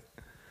about.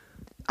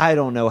 I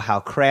don't know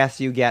how crass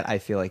you get. I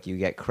feel like you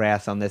get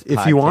crass on this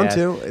podcast. If you want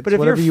to, it's but if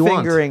whatever you're you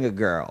want. fingering a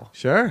girl,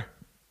 Sure,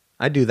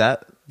 I do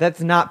that.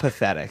 that's not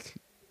pathetic.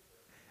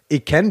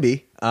 It can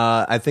be.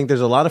 I think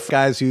there's a lot of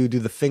guys who do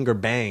the finger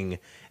bang,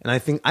 and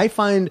I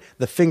find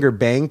the finger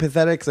bang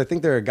pathetic because I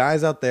think there are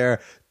guys out there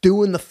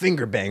doing the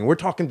finger bang. We're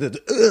talking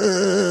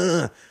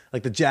to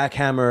like the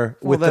jackhammer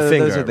with the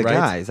finger. Those are the right?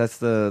 guys. That's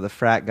the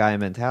frat guy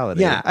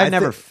mentality. Yeah, I've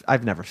never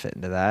fit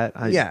into that.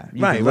 Yeah,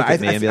 you right. can look I at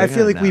me and be like,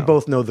 feel like we no.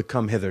 both know the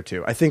come hither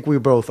too. I think we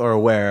both are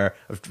aware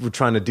of we're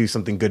trying to do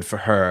something good for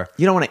her.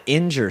 You don't want to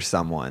injure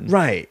someone,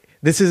 Right.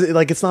 This is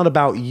like it's not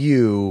about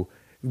you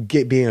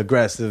being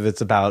aggressive. It's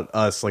about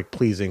us like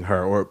pleasing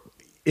her or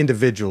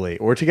individually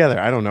or together.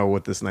 I don't know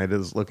what this night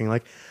is looking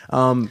like.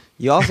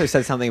 You also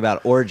said something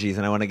about orgies,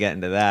 and I want to get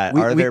into that.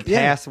 Are there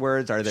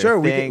passwords? Are there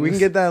sure, things? we can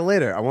get that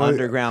later. I want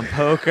Underground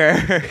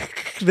poker.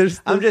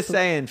 I'm just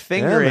saying,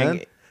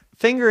 man.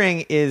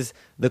 fingering is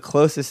the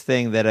closest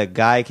thing that a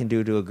guy can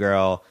do to a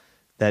girl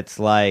that's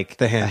like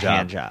the a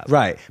hand job.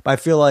 Right. But I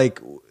feel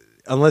like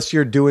unless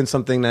you're doing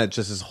something that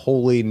just is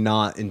wholly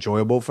not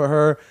enjoyable for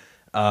her,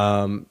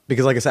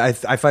 because like I said,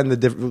 I find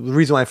the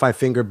reason why I find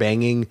finger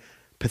banging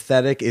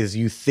pathetic is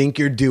you think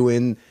you're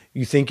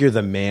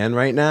the man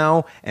right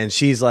now, and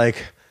she's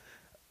like,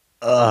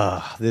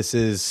 ugh, this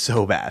is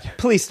so bad.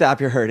 Please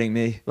stop, you're hurting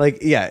me. Like,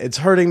 yeah, it's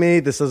hurting me.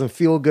 This doesn't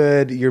feel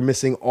good. You're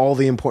missing all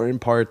the important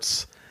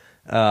parts.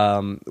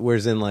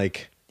 Whereas in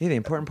like, Yeah, the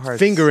important parts.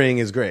 fingering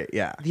is great.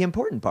 Yeah. The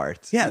important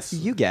parts. Yes.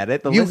 You get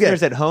it. The You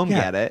listeners get- at home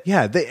yeah, get it.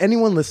 Yeah.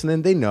 Anyone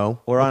listening, they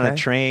know. Or on a okay?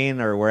 train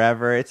or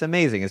wherever. It's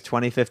amazing. It's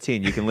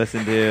 2015. You can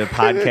listen to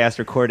podcast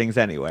recordings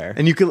anywhere.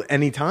 And you could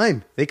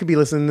anytime. They could be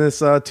listening to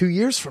this 2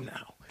 years from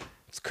now.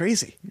 It's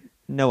crazy.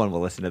 No one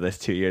will listen to this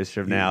 2 years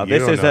from now. You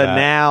This don't is know a that.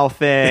 now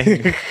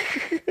thing.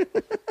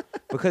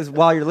 Because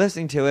while you're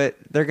listening to it,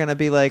 they're going to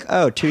be like,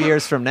 oh, 2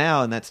 years from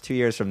now, and that's 2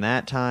 years from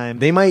that time.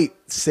 They might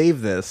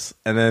save this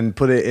and then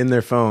put it in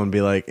their phone.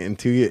 Be like, in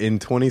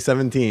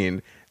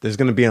 2017, there's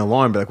going to be an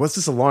alarm. Be like, what's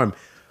this alarm?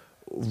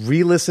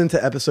 Re-listen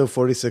to episode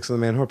 46 of the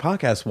Man Whore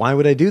Podcast. Why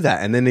would I do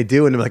that? And then they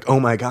do, and they're like, oh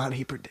my god,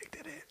 he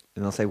predicted it.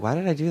 And they'll say, why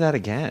did I do that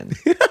again?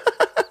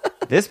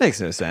 This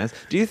makes no sense.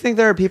 Do you think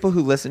there are people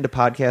who listen to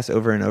podcasts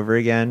over and over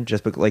again,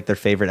 just like their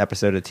favorite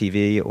episode of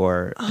TV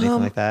or anything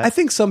like that? I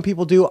think some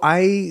people do.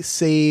 On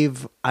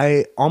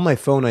my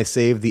phone, I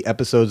save the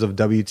episodes of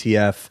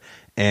WTF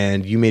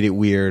and You Made It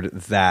Weird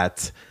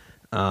that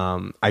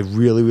I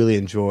really, really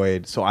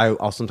enjoyed. So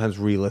I'll sometimes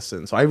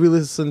re-listen. So I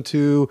re-listened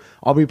to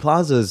Aubrey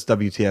Plaza's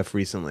WTF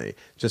recently,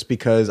 just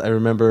because I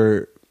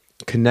remember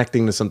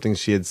connecting to something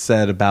she had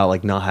said about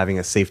like not having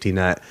a safety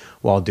net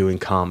while doing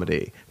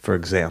comedy, for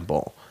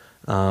example.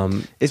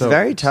 It's So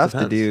very it just tough to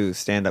depends. do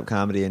stand-up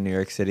comedy in New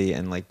York City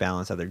and like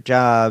balance other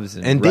jobs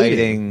and, And writing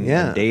dating,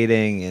 yeah. and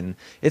dating, and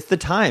it's the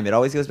time. It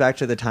always goes back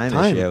to the time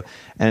Time. issue.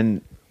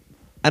 And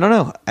I don't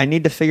know. I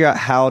need to figure out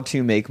how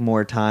to make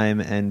more time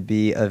and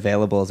be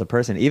available as a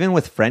person, even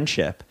with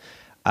friendship.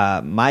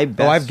 My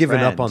best I've given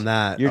friend- up on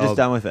that. You're just Oh,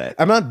 done with it.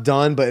 I'm not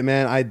done, but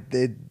man,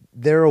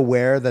 they're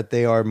aware that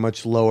they are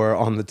much lower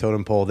on the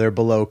totem pole. They're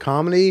below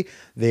comedy.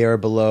 They are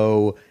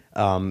below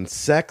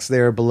sex. They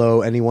are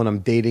below anyone I'm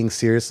dating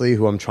seriously,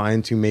 who I'm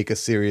trying to make a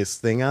serious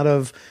thing out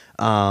of.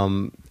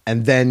 And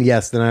then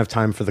then I have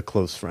time for the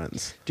close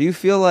friends. Do you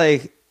feel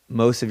like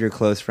most of your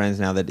close friends,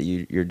 now that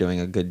you're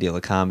doing a good deal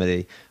of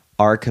comedy,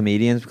 are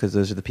comedians because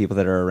those are the people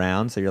that are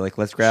around? So you're like,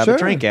 let's grab Sure. a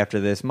drink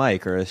after this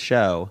mic or a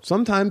show.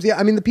 Sometimes, yeah.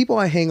 I mean, the people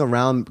I hang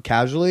around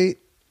casually,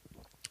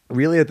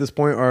 really at this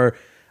point, are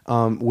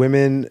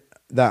women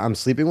that I'm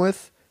sleeping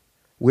with,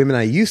 women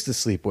I used to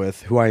sleep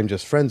with, who I am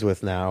just friends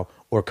with now,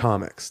 or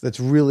comics. That's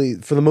really,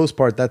 for the most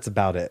part, that's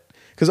about it.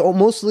 Because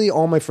mostly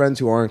all my friends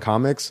who aren't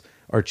comics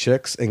are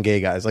chicks and gay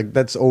guys. Like,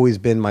 that's always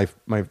been my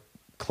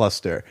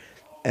cluster.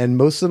 And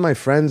most of my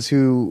friends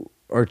who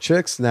are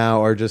chicks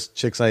now are just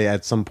chicks I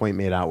at some point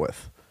made out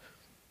with.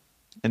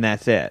 And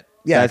that's it.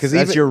 Yeah, that's 'cause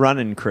that's even- your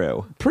running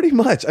crew. Pretty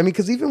much. I mean,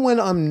 because even when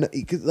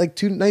like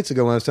 2 nights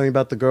ago when I was telling you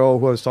about the girl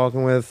who I was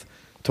talking with,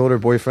 told her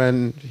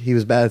boyfriend he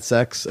was bad at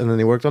sex, and then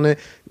they worked on it.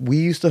 We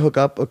used to hook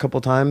up a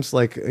couple times,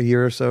 like a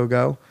year or so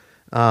ago.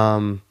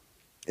 And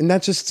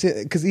that's just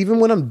because even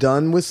when I'm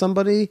done with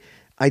somebody,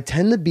 I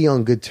tend to be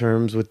on good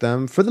terms with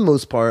them. For the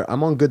most part,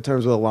 I'm on good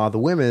terms with a lot of the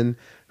women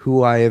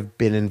who I have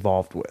been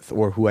involved with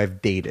or who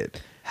I've dated.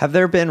 Have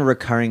there been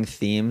recurring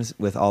themes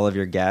with all of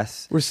your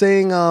guests? We're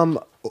saying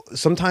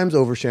sometimes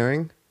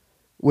oversharing,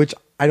 which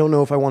I don't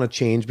know if I want to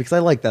change because I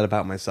like that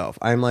about myself.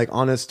 I'm like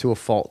honest to a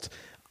fault.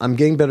 I'm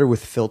getting better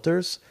with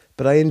filters,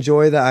 but I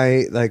enjoy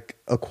that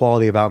a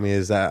quality about me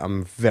is that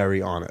I'm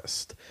very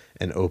honest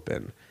and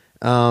open.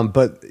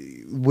 But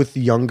with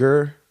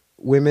younger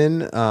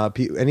women,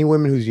 any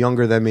women who's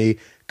younger than me,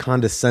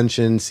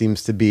 condescension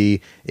seems to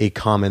be a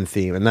common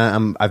theme, and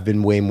that I've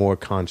been way more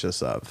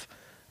conscious of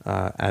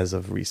as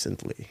of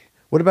recently.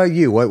 What about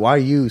you? Why are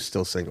you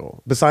still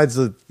single? Besides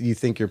you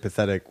think you're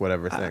pathetic,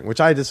 whatever thing,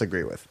 which I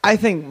disagree with. I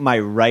think my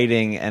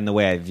writing and the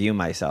way I view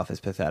myself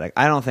is pathetic.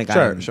 I don't think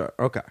I'm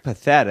okay.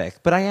 pathetic,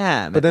 but I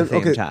am at the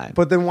same time.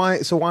 But then why?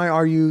 So why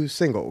are you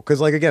single?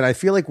 Because like again, I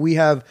feel like we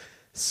have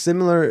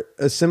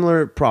a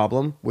similar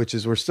problem, which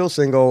is we're still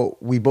single.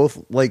 We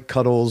both like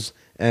cuddles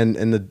and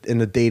in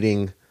the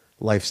dating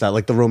lifestyle,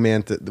 like the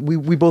romantic.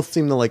 We both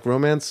seem to like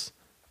romance,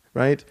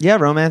 right? Yeah,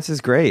 romance is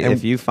great. And-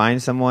 if you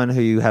find someone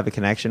who you have a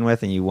connection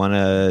with and you want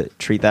to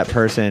treat that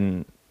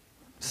person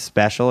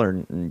special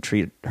or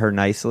treat her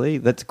nicely,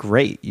 that's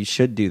great. You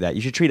should do that.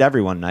 You should treat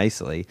everyone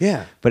nicely.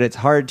 Yeah. But it's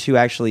hard to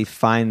actually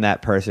find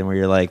that person where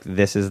you're like,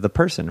 this is the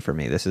person for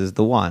me. This is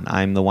the one.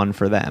 I'm the one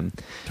for them.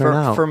 Turn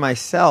out. For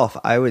myself,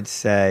 I would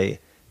say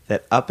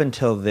that up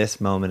until this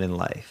moment in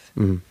life,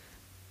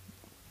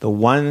 the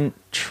one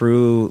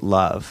true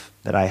love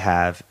that I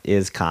have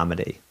is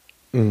comedy.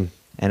 And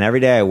every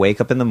day I wake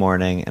up in the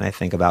morning and I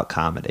think about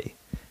comedy.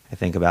 I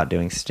think about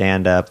doing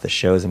stand-up, the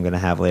shows I'm going to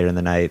have later in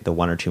the night, the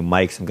 1 or 2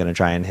 mics I'm going to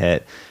try and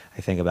hit.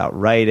 I think about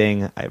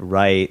writing. I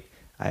write.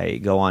 I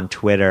go on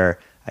Twitter.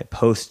 I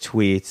post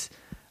tweets.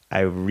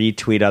 I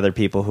retweet other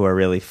people who are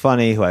really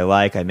funny, who I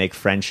like. I make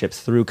friendships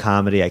through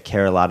comedy. I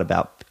care a lot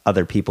about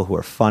other people who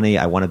are funny.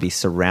 I want to be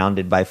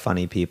surrounded by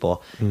funny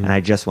people, and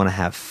I just want to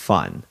have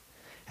fun.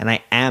 And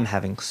I am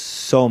having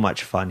so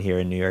much fun here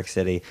in New York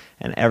City.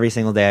 And every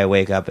single day I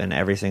wake up and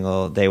every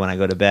single day when I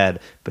go to bed,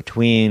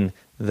 between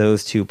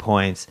those 2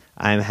 points,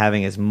 I'm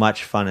having as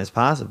much fun as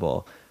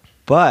possible.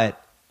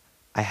 But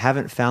I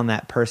haven't found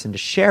that person to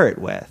share it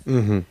with.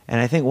 And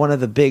I think one of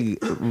the big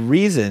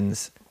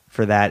reasons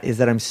for that is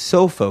that I'm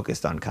so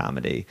focused on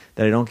comedy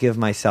that I don't give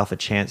myself a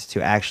chance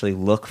to actually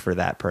look for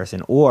that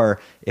person, or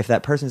if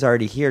that person's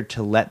already here,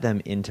 to let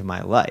them into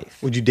my life.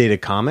 Would you date a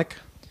comic?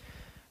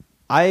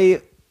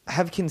 I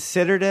have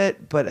considered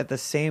it, but at the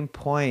same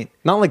point,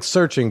 Not like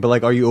searching, but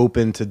like, are you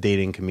open to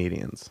dating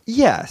comedians?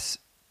 yes.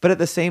 But at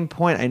the same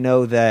point, I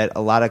know that a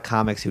lot of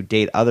comics who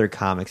date other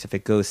comics, if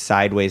it goes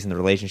sideways and the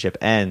relationship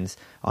ends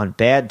on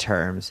bad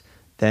terms,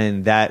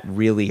 then that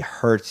really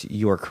hurts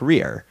your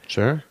career.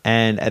 Sure.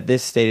 And at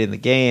this state in the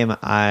game,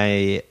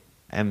 I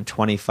am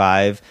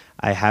 25.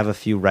 I have a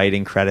few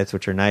writing credits,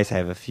 which are nice. I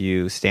have a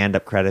few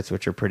stand-up credits,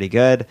 which are pretty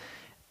good.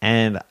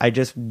 And I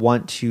just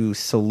want to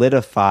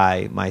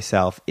solidify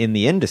myself in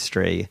the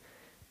industry.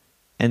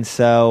 And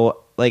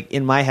so, like,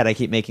 in my head, I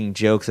keep making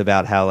jokes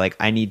about how, like,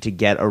 I need to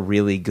get a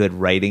really good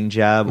writing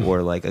job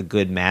or, like, a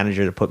good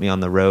manager to put me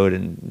on the road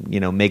and, you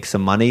know, make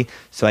some money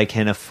so I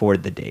can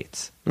afford the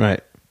dates.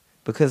 Right.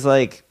 Because,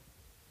 like,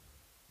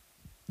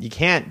 you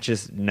can't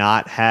just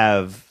not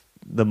have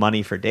the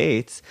money for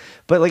dates.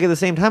 But, like, at the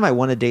same time, I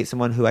want to date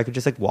someone who I could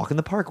just, like, walk in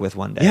the park with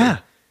one day. Yeah.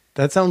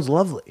 That sounds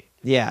lovely.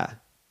 Yeah.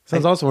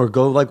 Sounds awesome. Or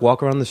go like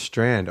walk around the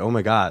Strand. Oh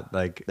my god,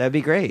 like That'd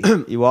be great.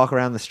 You walk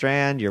around the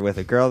Strand, you're with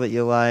a girl that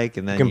you like,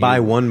 and then you can buy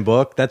one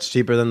book. That's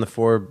cheaper than the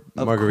 4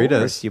 margaritas.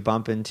 Course, you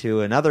bump into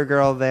another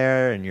girl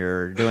there, and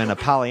you're doing a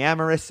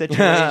polyamorous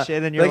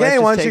situation, and you're like, hey,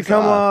 why don't you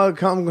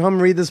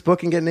come read this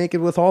book and get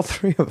naked with all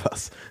 3 of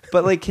us?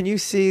 But like, can you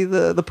see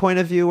the point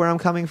of view where I'm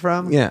coming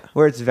from? Yeah,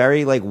 where it's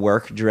very like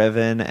work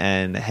driven,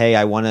 and hey,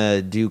 I want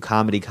to do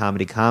comedy,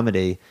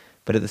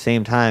 but at the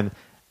same time,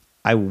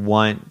 I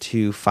want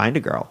to find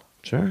a girl.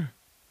 Sure.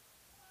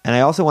 And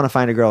I also want to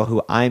find a girl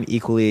who I'm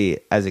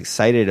equally as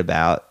excited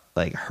about,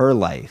 like her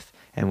life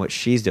and what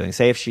she's doing.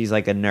 Say if she's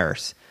like a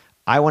nurse,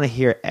 I want to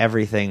hear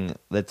everything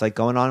that's like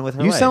going on with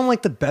her. You life. sound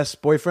like the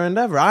best boyfriend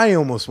ever. I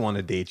almost want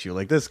to date you,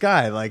 like this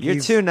guy. Like you're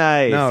too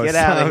nice. No, get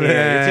out of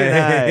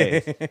here.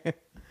 You're too nice.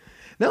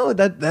 No,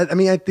 that I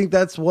mean, I think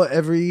that's what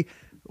every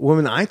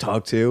woman I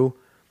talk to,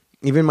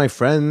 even my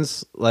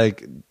friends,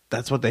 like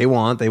that's what they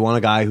want. They want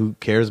a guy who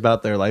cares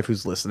about their life,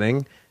 who's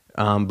listening.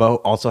 But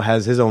also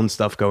has his own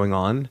stuff going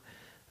on.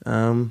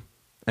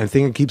 I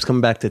think it keeps coming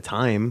back to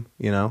time,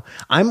 you know.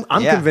 I'm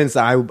convinced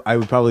that I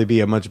would probably be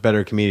a much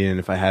better comedian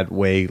if I had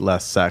way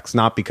less sex.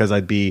 Not because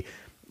I'd be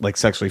like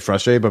sexually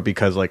frustrated, but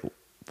because like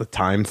the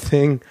time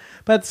thing.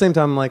 But at the same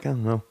time, I'm like, I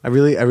don't know. I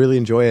really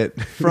enjoy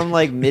it. From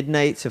like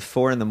midnight to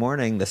 4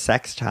 a.m, the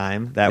sex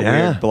time, that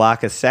weird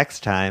block of sex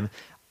time,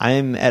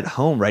 I'm at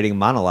home writing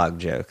monologue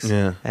jokes.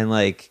 Yeah. And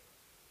like,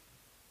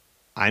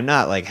 I'm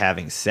not like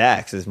having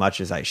sex as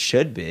much as I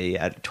should be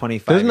at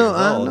 25 years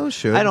old. No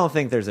should. I don't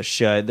think there's a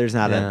should. There's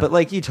not a. But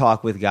like you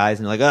talk with guys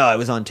and they're like, oh, I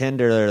was on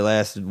Tinder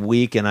last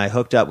week and I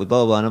hooked up with blah,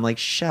 blah, blah. And I'm like,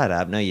 shut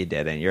up. No, you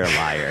didn't. You're a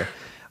liar.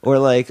 Or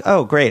like,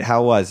 oh, great.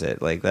 How was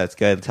it? Like, that's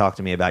good. Talk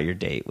to me about your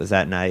date. Was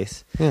that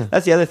nice? Yeah.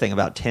 That's the other thing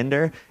about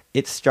Tinder.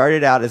 It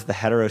started out as the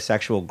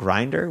heterosexual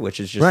Grindr,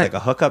 which is just like a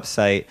hookup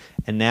site.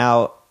 And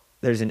now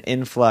there's an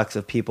influx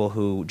of people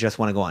who just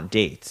want to go on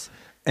dates.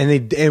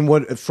 And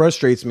what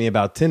frustrates me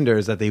about Tinder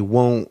is that they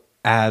won't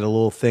add a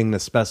little thing to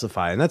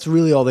specify. And that's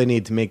really all they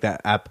need to make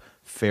that app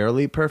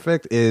fairly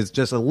perfect is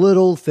just a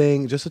little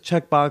thing, just a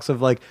checkbox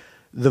of like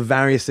the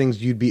various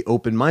things you'd be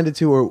open-minded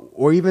to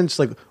or even just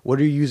like, what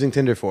are you using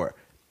Tinder for?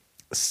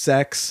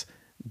 Sex,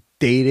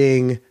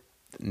 dating,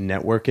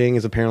 networking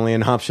is apparently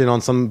an option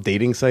on some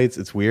dating sites.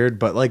 It's weird,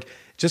 but like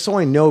just so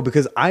I know,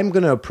 because I'm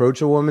going to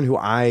approach a woman who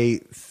I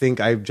think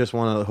I just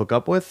want to hook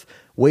up with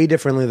way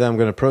differently than I'm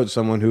going to approach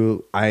someone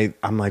who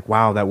I'm like,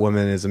 wow, that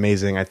woman is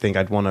amazing. I think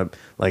I'd want to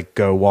like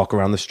go walk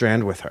around the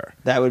Strand with her.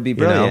 That would be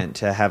brilliant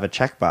to have a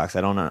checkbox.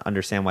 I don't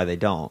understand why they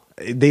don't.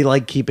 They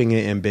like keeping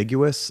it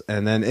ambiguous.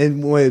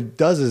 And what it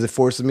does is it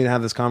forces me to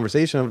have this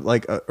conversation of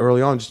like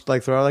early on, just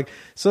like throw out like,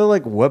 so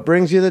like what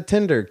brings you to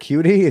Tinder,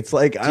 cutie? It's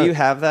like, do you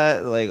have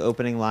that like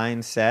opening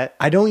line set?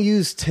 I don't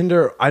use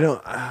Tinder. I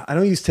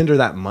don't use Tinder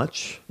that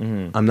much.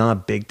 Mm-hmm. I'm not a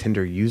big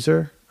Tinder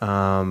user.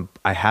 I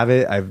have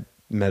it. I've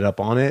met up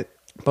on it.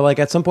 But like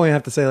at some point I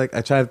have to say like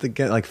I try to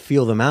get like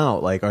feel them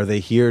out. Like are they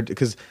here?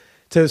 Because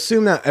to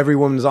assume that every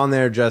woman's on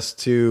there just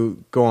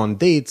to go on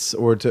dates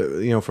or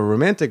to for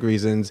romantic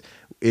reasons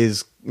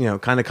is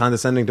kind of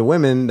condescending to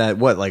women. That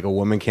what like a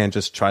woman can't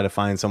just try to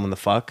find someone to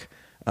fuck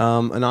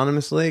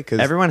anonymously because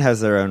everyone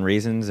has their own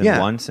reasons and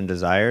wants and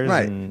desires.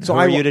 Right. And so who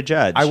are you to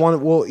judge? I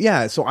want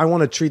So I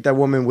want to treat that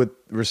woman with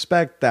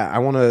respect. That I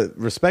want to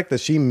respect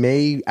that she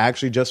may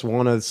actually just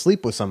want to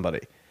sleep with somebody.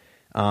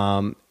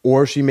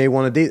 Or she may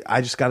want to date.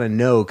 I just got to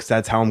know because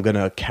that's how I'm going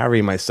to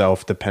carry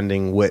myself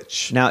depending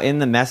which. Now, in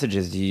the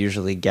messages, do you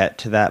usually get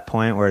to that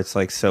point where it's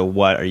like, so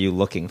what are you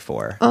looking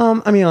for?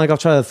 I mean, like I'll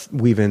try to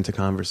weave into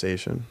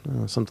conversation,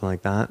 something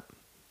like that.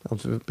 I'll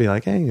just be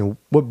like, hey,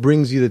 what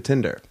brings you to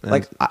Tinder? And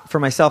like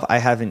for myself, I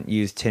haven't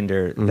used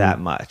Tinder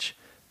that much,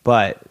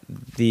 but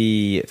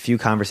the few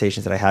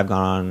conversations that I have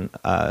gone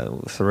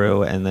on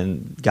through and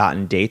then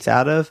gotten dates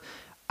out of,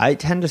 I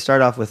tend to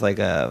start off with like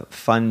a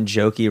fun,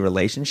 jokey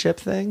relationship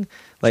thing.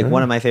 Like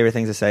one of my favorite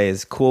things to say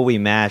is, cool, we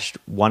matched,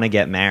 want to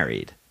get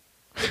married.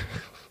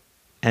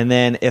 And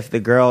then if the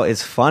girl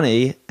is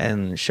funny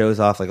and shows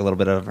off like a little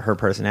bit of her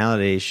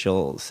personality,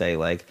 she'll say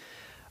like,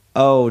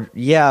 oh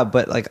yeah,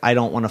 but like I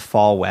don't want a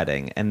fall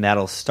wedding. And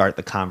that'll start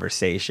the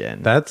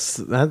conversation. That's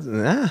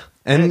yeah.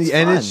 And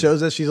it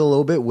shows that she's a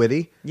little bit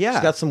witty. Yeah.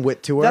 She's got some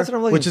wit to her. That's what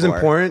I'm looking which is for.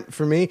 important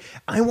for me.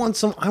 I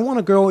want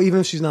a girl, even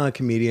if she's not a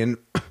comedian.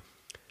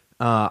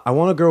 I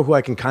want a girl who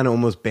I can kind of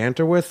almost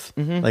banter with,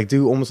 like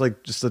do almost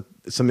like just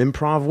some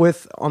improv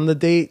with on the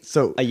date.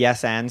 So a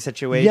yes and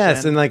situation.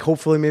 Yes, and like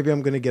hopefully maybe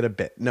I'm gonna get a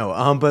bit.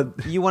 No,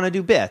 but you want to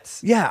do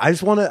bits. Yeah, I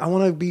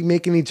want to be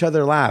making each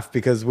other laugh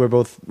because we're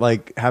both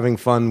like having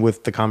fun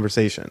with the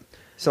conversation.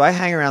 So I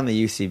hang around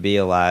the UCB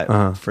a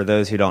lot. For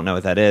those who don't know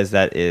what that is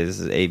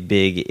a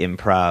big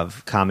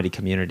improv comedy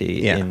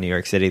community in New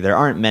York City. There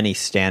aren't many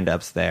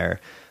stand-ups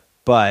there,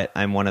 but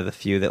I'm one of the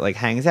few that like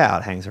hangs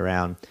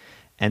around.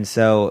 And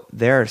so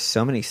there are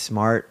so many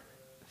smart,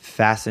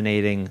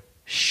 fascinating,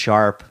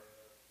 sharp,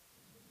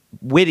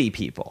 witty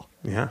people.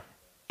 Yeah.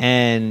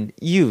 And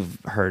you've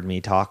heard me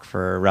talk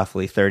for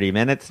roughly 30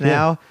 minutes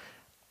now. Yeah.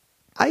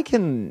 I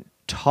can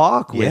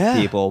talk with Yeah.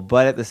 people,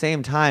 but at the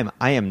same time,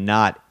 I am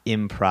not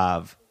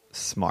improv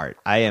smart.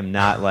 I am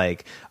not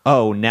like,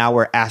 oh, now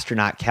we're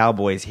astronaut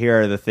cowboys.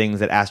 Here are the things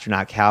that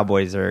astronaut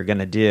cowboys are going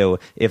to do.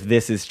 If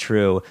this is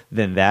true,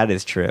 then that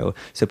is true.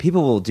 So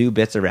people will do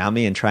bits around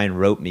me and try and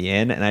rope me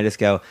in, and I just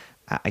go,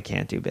 I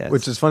can't do bits.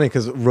 Which is funny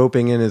because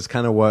roping in is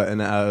kind of what an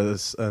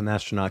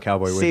astronaut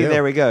cowboy would do. See,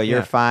 there we go. You're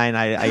Yeah. fine.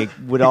 I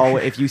would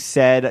always, if you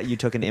said you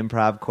took an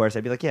improv course,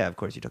 I'd be like, yeah, of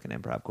course you took an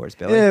improv course,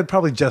 Billy. Yeah,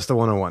 probably just a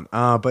 101.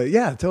 But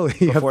yeah, totally.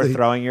 You have Before to-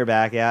 throwing your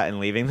back out and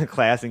leaving the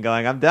class and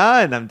going, I'm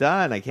done.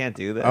 I can't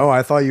do this. Oh,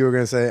 I thought you were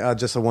going to say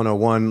just a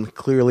 101.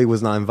 Clearly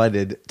was not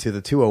invited to the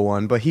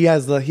 201, but he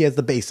has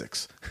the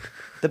basics.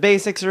 The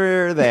basics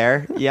are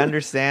there. You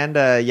understand?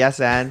 Yes,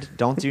 and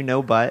don't do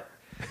no but.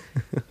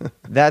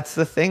 That's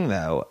the thing,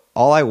 though.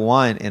 All I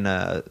want in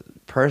a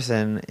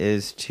person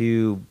is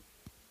to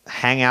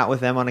hang out with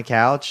them on a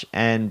couch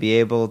and be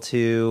able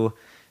to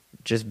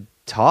just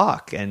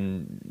talk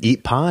and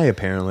Eat pie,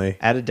 apparently.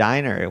 at a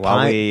diner while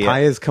Pie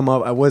has come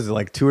up. Was it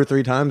like 2 or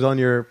 3 times on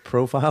your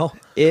profile?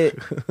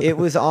 It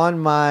was on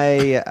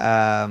my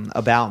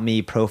About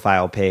Me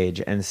profile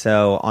page, and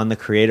so on the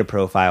creative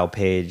profile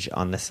page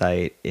on the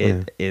site,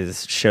 it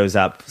shows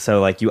up.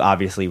 So like you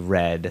obviously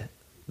read,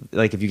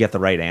 like if you get the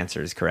right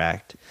answers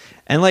correct,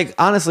 and like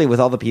honestly, with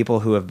all the people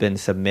who have been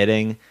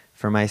submitting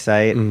for my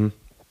site,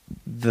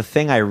 the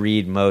thing I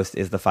read most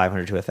is the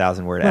 500 to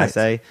 1,000 word Right.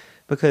 essay.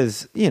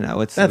 Because,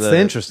 it's That's the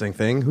interesting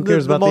thing. Who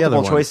cares about the other multiple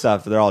ones? choice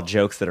stuff? They're all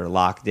jokes that are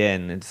locked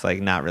in. It's like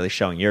not really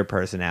showing your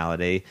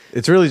personality.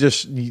 It's really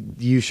just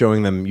you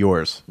showing them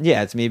yours.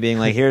 Yeah, it's me being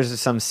like, here's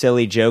some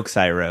silly jokes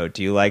I wrote.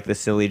 Do you like the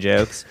silly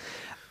jokes?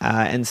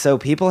 And so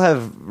people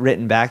have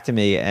written back to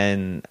me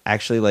and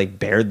actually like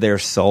bared their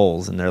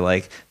souls. And they're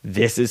like,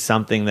 this is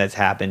something that's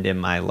happened in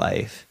my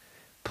life.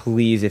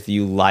 Please, if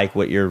you like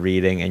what you're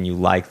reading and you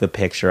like the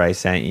picture I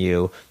sent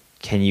you,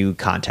 can you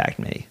contact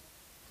me?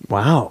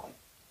 Wow.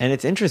 And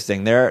it's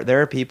interesting.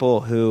 There are people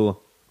who,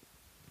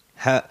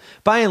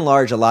 by and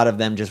large, a lot of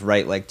them just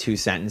write like 2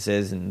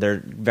 sentences, and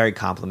they're very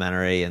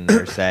complimentary, and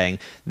they're saying,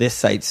 "This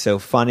site's so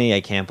funny. I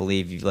can't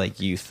believe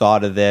you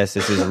thought of this.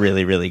 This is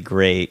really, really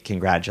great.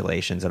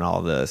 Congratulations on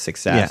all the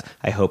success. Yeah.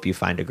 I hope you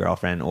find a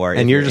girlfriend." Or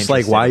And if you're just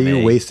like, interested why are in you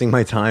me- wasting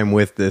my time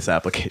with this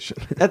application?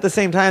 At the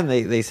same time,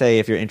 they say,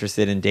 if you're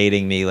interested in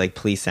dating me, like,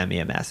 please send me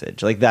a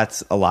message. Like,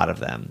 that's a lot of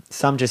them.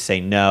 Some just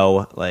say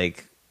no,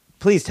 like,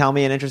 please tell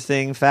me an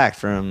interesting fact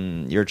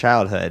from your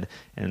childhood.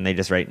 And they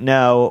just write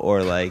no,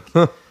 or like,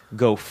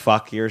 go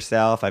fuck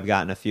yourself. I've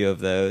gotten a few of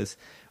those.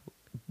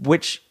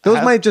 Which Those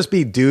have- might just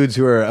be dudes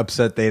who are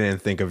upset they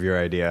didn't think of your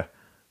idea.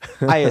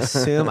 I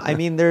assume. I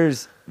mean,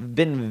 there's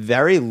been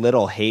very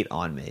little hate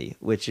on me,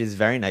 which is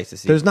very nice to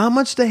see. There's not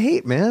much to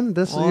hate, man.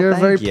 Well, You're a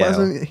very thank you.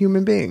 pleasant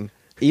human being.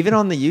 Even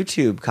on the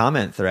YouTube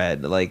comment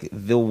thread, like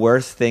the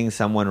worst thing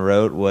someone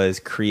wrote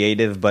was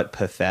creative but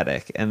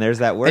pathetic, and there's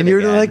that word. And you're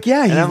again. like,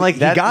 yeah, and you- I'm like,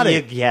 you that, got you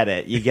it. get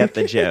it, you get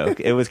the joke.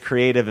 It was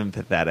creative and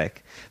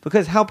pathetic,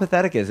 because how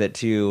pathetic is it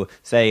to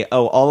say,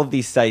 oh, all of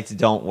these sites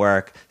don't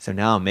work, so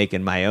now I'm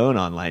making my own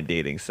online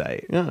dating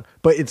site. Yeah,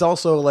 but it's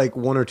also like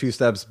 1 or 2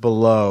 steps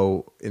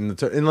below in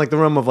like the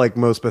realm of like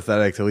most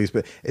pathetic, at least.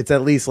 But it's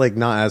at least like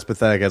not as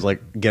pathetic as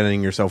like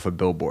getting yourself a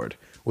billboard,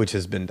 which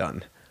has been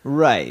done.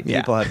 Right?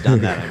 Yeah. People have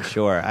done that, I'm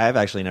sure. I've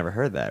actually never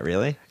heard that.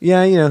 Really?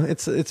 Yeah,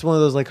 it's one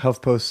of those like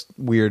HuffPost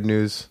weird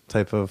news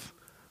type of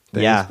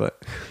things. Yeah, But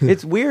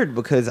it's weird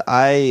because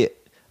a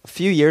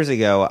few years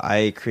ago,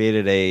 I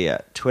created a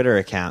Twitter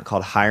account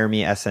called Hire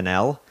Me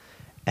SNL,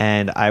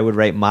 and I would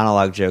write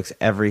monologue jokes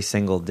every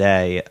single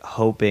day,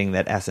 hoping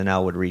that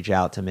SNL would reach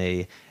out to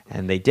me,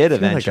 and they did feel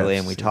like eventually, I've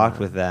and we seen talked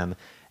that. with them,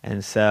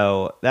 and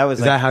so that was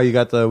is that how you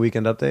got the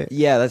weekend update?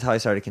 yeah, that's how I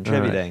started All right.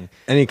 contributing.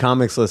 Any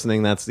comics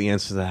listening? That's the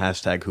answer to the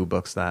hashtag Who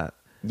Books That.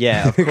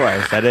 Yeah, of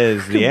course, that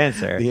is the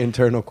answer. The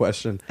internal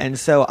question. And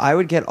so I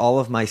would get all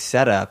of my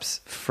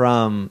setups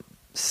from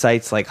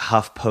sites like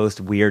HuffPost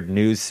Weird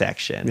News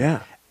section.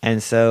 Yeah.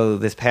 And so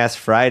this past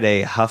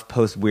Friday,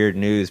 HuffPost Weird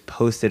News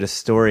posted a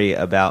story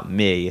about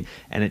me,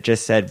 and it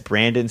just said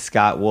Brandon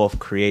Scott Wolf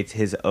creates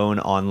his own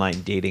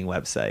online dating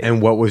website.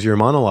 And what was your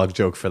monologue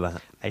joke for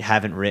that? I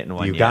haven't written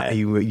one You yet. got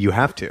you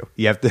have to.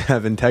 You have to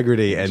have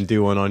integrity and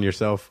do one on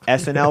yourself.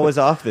 SNL was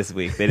off this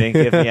week. They didn't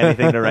give me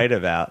anything to write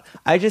about.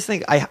 I just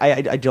think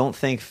I don't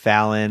think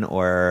Fallon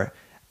or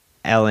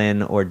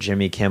Ellen or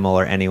Jimmy Kimmel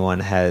or anyone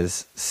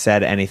has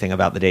said anything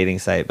about the dating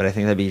site, but I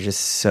think that'd be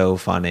just so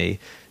funny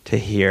to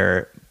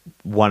hear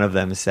one of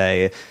them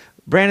say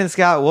Brandon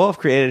Scott Wolf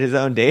created his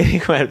own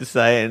dating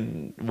website,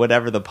 and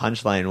whatever the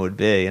punchline would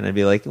be, and I'd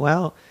be like,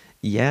 well,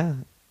 yeah,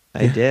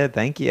 I did.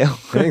 Thank you.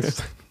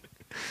 Thanks.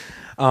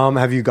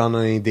 Have you gone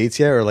on any dates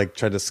yet, or like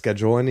tried to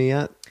schedule any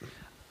yet?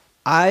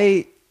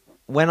 I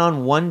went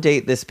on one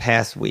date this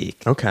past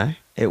week. Okay.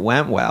 It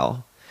went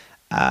well.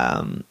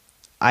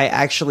 I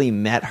actually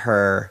met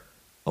her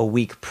a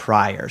week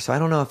prior, so I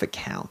don't know if it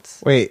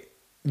counts. Wait,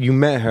 you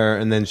met her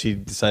and then she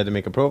decided to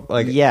make a profile?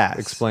 Like, Yes.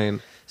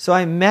 Explain. So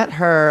I met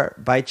her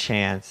by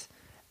chance,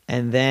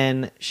 and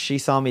then she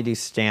saw me do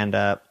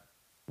stand-up.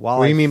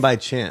 What do you mean by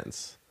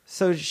chance?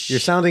 So You're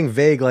sounding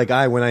vague, like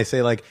when I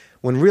say like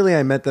when really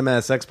I met them at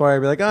a sex party, I'd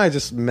be like, oh, I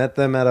just met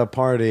them at a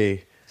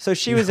party. So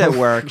she was at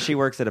work. She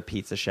works at a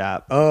pizza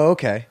shop. Oh,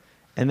 okay.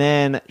 And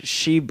then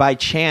she, by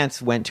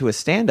chance, went to a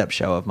stand-up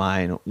show of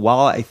mine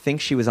while I think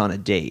she was on a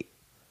date.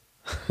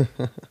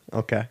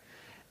 Okay.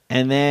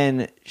 And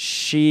then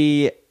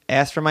she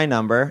asked for my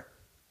number.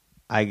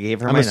 I gave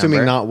her my number. I'm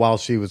assuming not while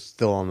she was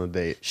still on the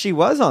date. She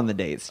was on the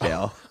date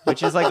still,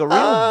 which is like a real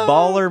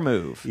baller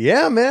move.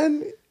 Yeah,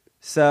 man.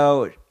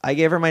 So I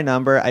gave her my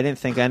number. I didn't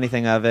think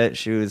anything of it.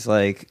 She was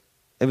like,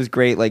 it was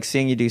great, like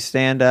seeing you do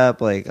stand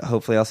up. Like,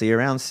 hopefully I'll see you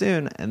around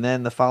soon. And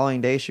then the following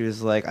day, she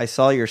was like, I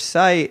saw your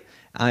site.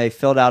 I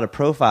filled out a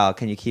profile.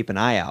 Can you keep an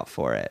eye out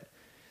for it?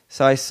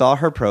 So I saw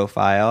her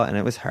profile, and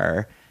it was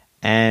her.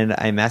 And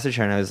I messaged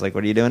her, and I was like,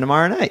 what are you doing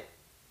tomorrow night?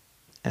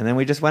 And then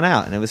we just went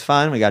out, and it was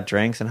fun. We got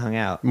drinks and hung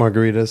out.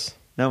 Margaritas.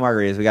 No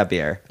margaritas. We got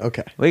beer.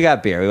 Okay. We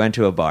got beer. We went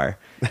to a bar.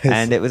 Nice.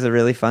 And it was a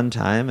really fun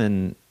time,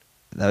 and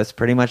that was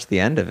pretty much the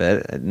end of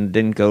it. It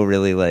didn't go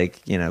really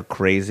like,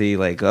 crazy,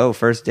 like, oh,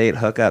 first date,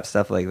 hookup,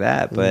 stuff like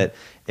that. But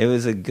it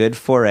was a good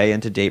foray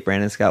into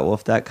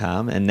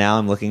datebrandonscottwolf.com. And now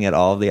I'm looking at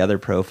all of the other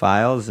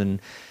profiles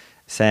and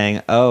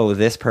saying, oh,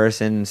 this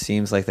person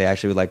seems like they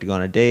actually would like to go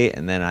on a date.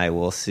 And then I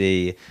will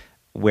see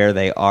where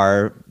they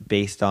are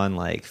based on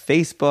like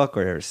Facebook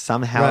or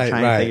somehow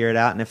trying to figure it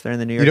out. And if they're in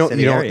the New York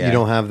City area. You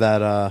don't have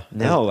that.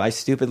 No, I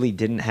stupidly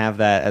didn't have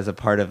that as a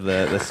part of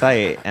the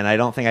site. And I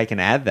don't think I can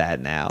add that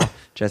now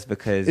just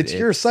because it's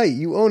your site.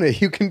 You own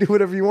it. You can do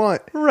whatever you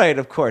want. Right,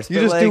 of course.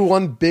 You just do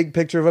one big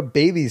picture of a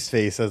baby's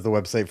face as the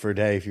website for a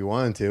day if you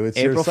wanted to. It's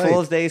April your site.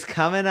 Fool's Day's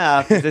coming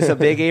up. Is this a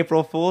big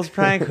April Fool's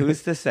prank?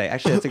 Who's to say?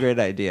 Actually, that's a great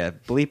idea.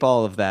 Bleep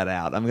all of that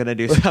out. I'm going to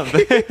do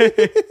something.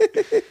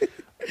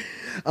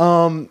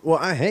 Well,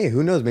 hey,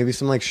 who knows? Maybe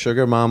some like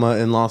sugar mama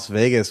in Las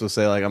Vegas will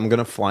say like, I'm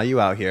gonna fly you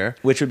out here,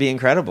 Which would be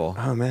incredible.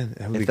 Oh man,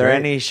 that would be If there are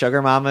great. any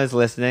sugar mamas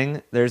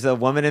listening, there's a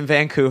woman in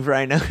Vancouver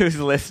I know who's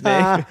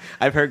listening.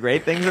 I've heard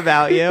great things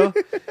about you.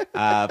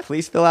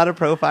 Please fill out a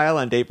profile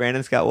on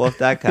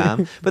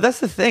datebrandonscottwolf.com. But that's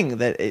the thing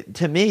that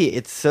to me,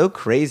 it's so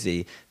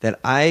crazy that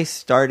I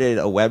started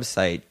a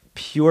website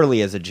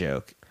purely as a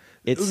joke.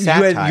 It's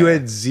satire. You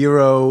had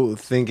zero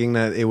thinking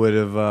that it would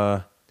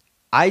have.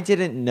 I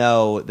didn't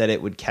know that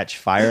it would catch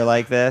fire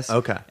like this.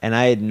 Okay. And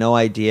I had no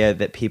idea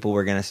that people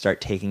were going to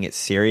start taking it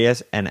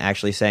serious and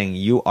actually saying,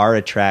 you are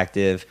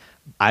attractive.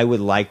 I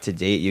would like to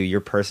date you.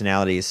 Your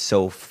personality is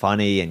so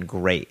funny and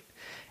great.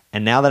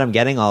 And now that I'm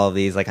getting all of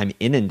these, like I'm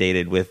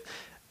inundated with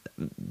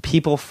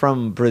people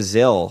from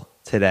Brazil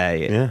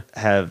today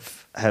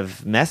have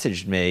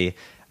messaged me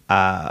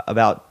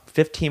about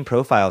 15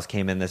 profiles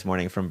came in this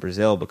morning from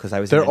Brazil because I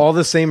was. They're all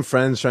the same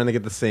friends trying to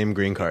get the same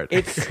green card.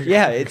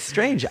 It's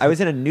strange. I was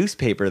in a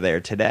newspaper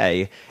there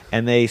today,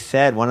 and they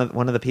said one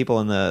of the people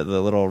in the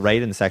little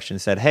write-in section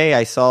said, "Hey,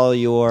 I saw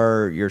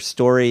your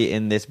story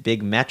in this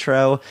big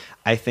metro.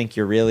 I think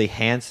you're really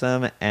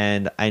handsome,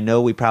 and I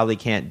know we probably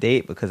can't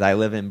date because I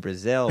live in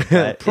Brazil,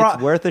 but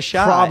it's worth a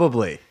shot."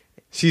 Probably.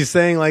 She's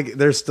saying like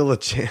there's still a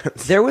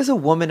chance. There was a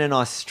woman in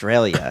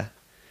Australia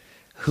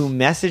who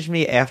messaged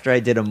me after I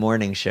did a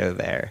morning show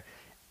there.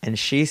 And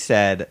she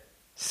said,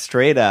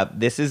 straight up,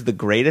 this is the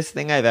greatest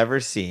thing I've ever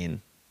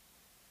seen.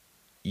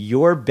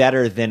 You're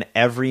better than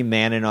every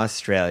man in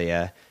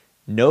Australia.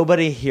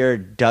 Nobody here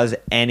does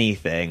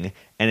anything.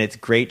 And it's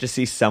great to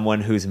see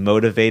someone who's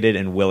motivated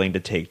and willing to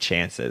take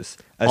chances.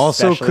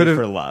 Especially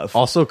for love.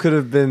 Also could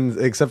have been,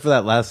 except for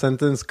that last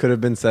sentence, could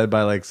have been said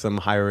by like some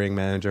hiring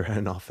manager at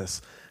an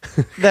office.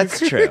 That's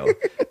true.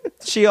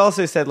 She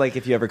also said, like,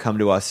 if you ever come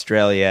to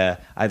Australia,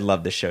 I'd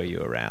love to show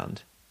you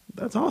around.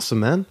 That's awesome,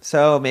 man.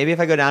 So maybe if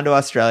I go down to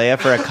Australia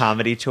for a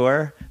comedy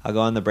tour, I'll go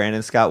on the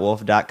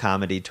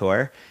BrandonScottWolf.comedy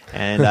tour,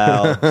 and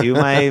I'll do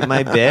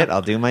my bit,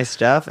 I'll do my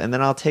stuff, and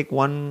then I'll take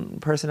one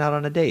person out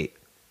on a date.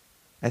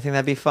 I think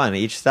that'd be fun.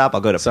 Each stop,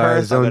 I'll go to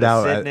Perth, I'll go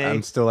to Sydney.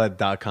 I'm still at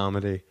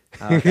 .comedy.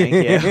 Oh, thank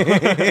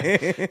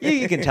you.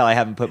 You can tell I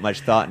haven't put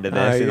much thought into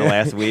this in the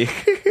last week.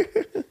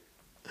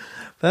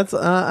 That's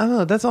I don't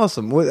know. That's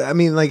awesome. I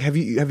mean, like, have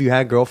you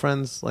had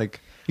girlfriends? Like,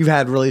 you've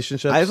had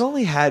relationships? I've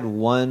only had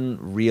one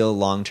real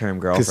long-term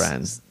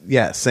girlfriend.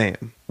 Yeah,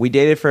 same. We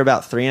dated for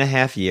about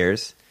 3.5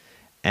 years,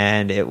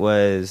 and it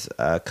was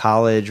a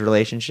college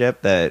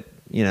relationship that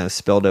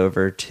spilled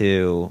over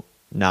to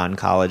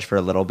non-college for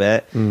a little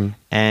bit,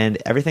 and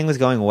everything was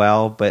going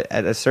well. But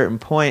at a certain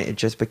point, it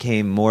just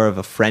became more of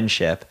a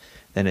friendship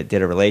than it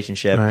did a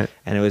relationship, right.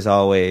 And it was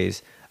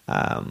always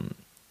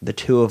the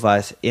two of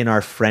us in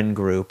our friend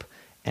group.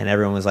 And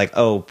everyone was like,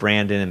 oh,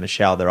 Brandon and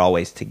Michelle, they're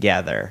always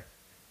together.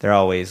 They're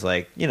always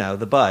like,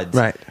 the buds.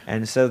 Right.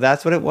 And so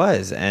that's what it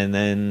was. And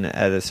then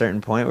at a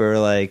certain point, we were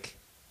like,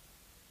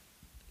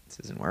 this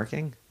isn't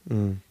working.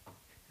 And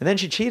then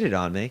she cheated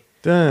on me.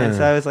 And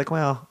so I was like,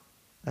 well,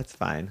 that's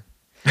fine.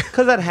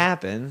 Because that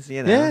happens,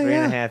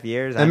 3.5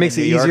 years. That makes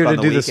it easier to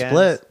do the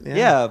split.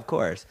 Yeah, of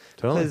course.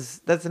 Totally.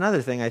 Because that's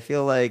another thing. I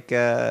feel like...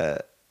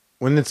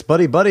 when it's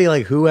buddy-buddy,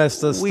 like, who has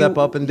to step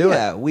up and do it?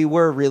 Yeah, we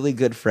were really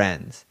good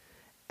friends.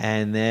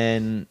 And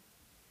then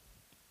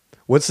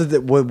What's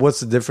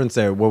the difference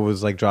there? What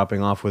was like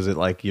dropping off? Was it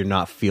like you're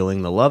not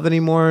feeling the love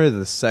anymore?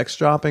 The sex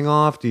dropping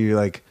off? Do you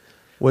like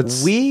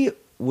what's We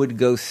would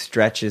go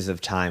stretches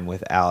of time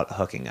without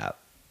hooking up.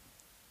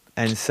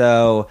 And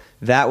so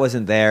that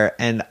wasn't there.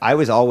 And I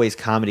was always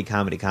comedy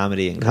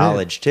in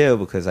college too,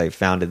 because I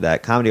founded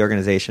that comedy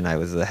organization. I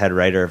was the head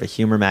writer of a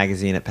humor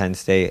magazine at Penn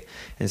State.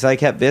 And so I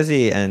kept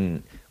busy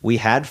and we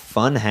had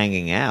fun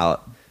hanging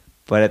out.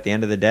 But at the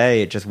end of the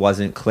day, it just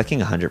wasn't clicking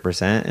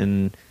 100%.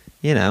 And,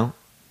 you know,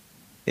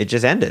 it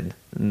just ended.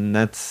 And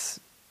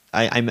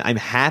I'm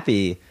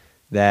happy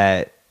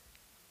that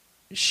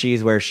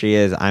she's where she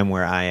is, I'm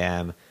where I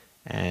am,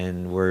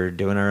 and we're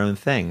doing our own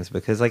things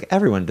because like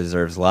everyone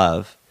deserves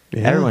love.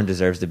 Yeah. Everyone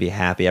deserves to be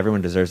happy.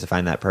 Everyone deserves to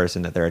find that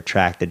person that they're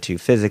attracted to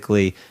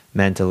physically,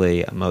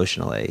 mentally,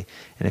 emotionally.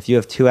 And if you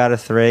have 2 out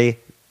of 3,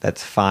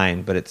 that's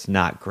fine, but it's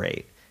not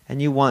great.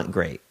 And you want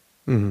great.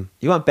 Mm-hmm.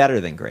 You want better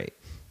than great.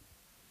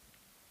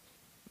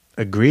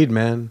 Agreed,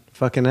 man.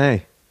 Fucking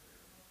A.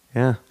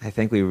 Yeah. I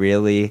think we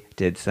really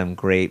did some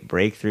great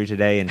breakthrough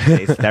today in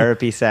today's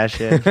therapy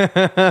session.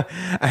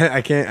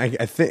 I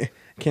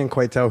can't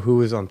quite tell who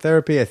was on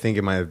therapy. I think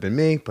it might have been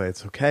me, but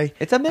it's okay.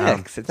 It's a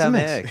mix. It's a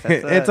mix.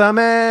 It's a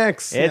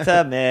mix. It's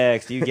a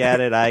mix. You get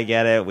it. I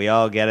get it. We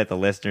all get it. The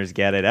listeners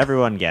get it.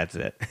 Everyone gets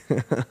it.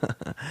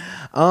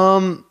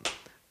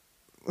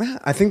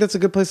 I think that's a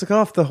good place to cut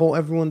off the whole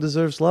everyone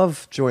deserves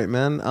love joint,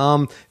 man.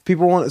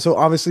 People want, so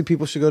obviously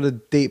people should go to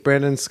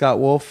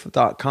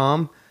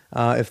datebrandonscottwolf.com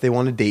if they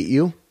want to date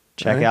you.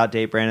 Check out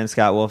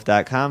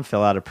datebrandonscottwolf.com.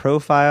 Fill out a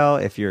profile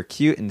if you're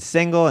cute and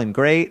single and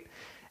great.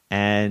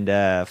 And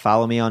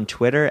follow me on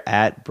Twitter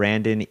at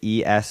Brandon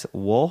E.S.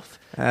 Wolf.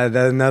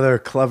 Another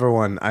clever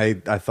one I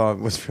thought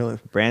was really...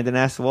 Brandon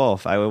S.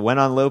 Wolf. I went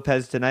on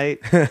Lopez tonight.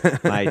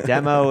 My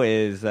demo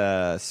is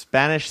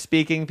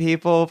Spanish-speaking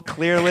people,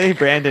 clearly.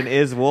 Brandon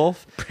is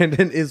Wolf.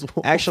 Brandon is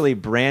Wolf. Actually,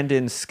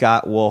 Brandon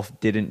Scott Wolf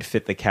didn't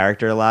fit the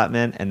character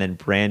allotment, and then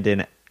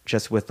Brandon,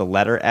 just with the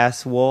letter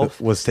S, Wolf...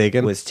 Was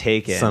taken? Was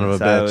taken. Son of a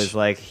bitch. I was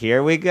like,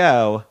 here we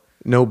go.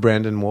 No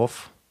Brandon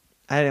Wolf.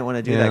 I didn't want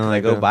to do that because I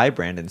go by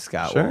Brandon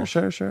Scott Wolf.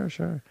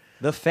 Sure.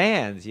 The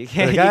fans, you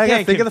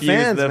can't think of the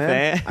fans,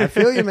 man. I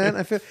feel you, man.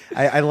 I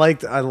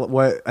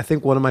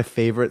think one of my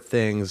favorite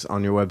things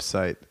on your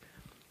website,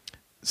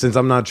 since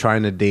I'm not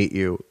trying to date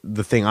you,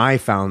 the thing I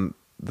found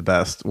the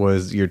best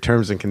was your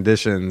terms and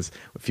conditions.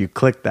 If you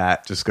click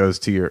that, just goes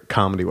to your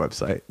comedy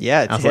website.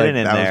 Yeah, it's hidden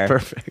in there. That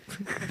was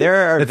perfect.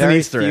 There are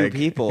very few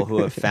people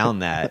who have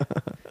found that,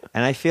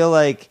 and I feel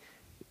like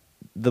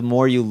the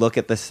more you look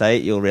at the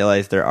site, you'll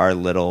realize there are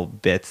little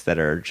bits that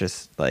are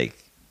just like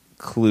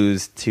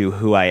clues to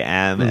who I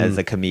am as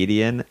a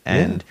comedian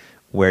and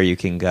where you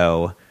can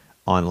go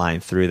online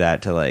through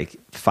that to like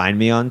find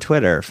me on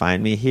Twitter,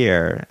 find me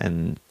here,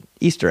 and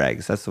Easter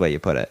eggs. That's the way you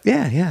put it.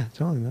 Yeah,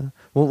 totally, man.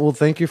 Well,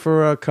 thank you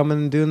for coming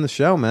and doing the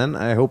show, man.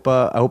 I hope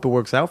it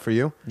works out for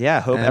you. Yeah,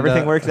 I hope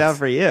everything works out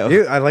for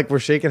you. We're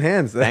shaking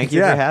hands. Thank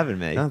you for having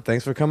me. No,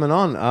 thanks for coming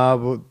on.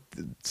 We'll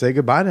say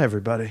goodbye to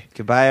everybody.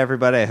 Goodbye,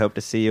 everybody. I hope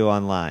to see you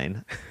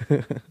online.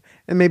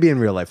 And maybe in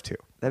real life, too.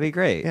 That'd be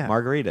great. Yeah.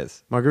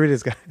 Margaritas,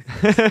 guys.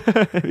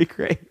 That'd be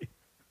great.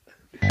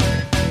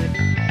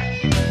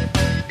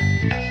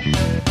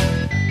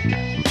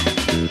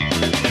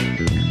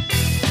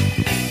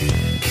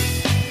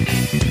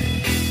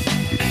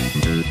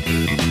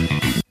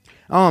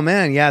 Oh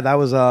man, yeah, that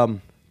was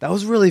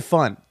really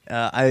fun.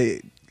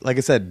 Like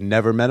I said,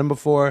 never met him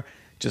before.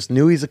 Just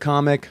knew he's a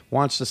comic.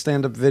 Watched a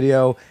stand-up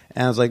video,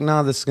 and I was like,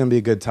 "No, this is gonna be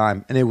a good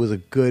time." And it was a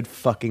good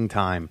fucking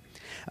time.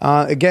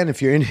 Again,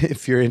 if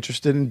you're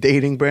interested in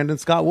dating Brandon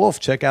Scott Wolf,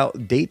 check out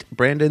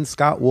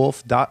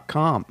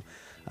datebrandonscottwolf.com.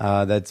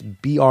 That's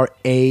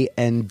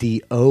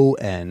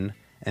BRANDON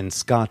and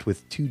Scott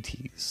with 2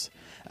 T's.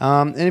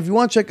 And if you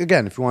want to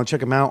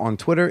check him out on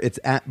Twitter, it's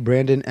at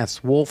Brandon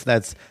S. Wolf.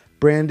 That's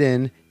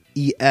Brandon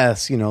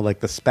E.S.,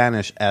 like the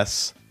Spanish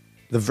S,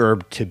 the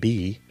verb to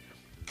be.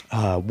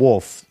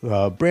 Wolf.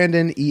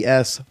 Brandon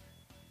E.S.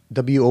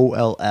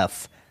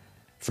 WOLF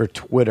for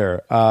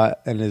Twitter.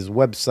 And his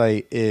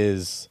website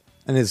is,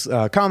 his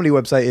comedy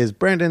website is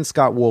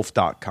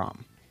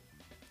brandonscottwolf.com.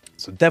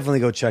 So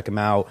definitely go check him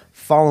out.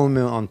 Follow him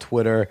on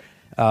Twitter.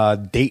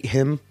 Date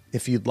him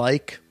if you'd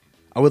like.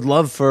 I would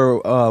love for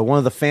one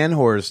of the fan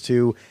whores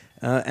to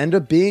end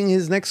up being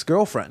his next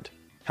girlfriend.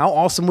 How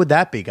awesome would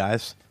that be,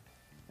 guys?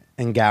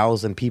 And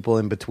gals and people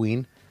in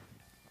between.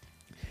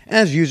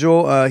 As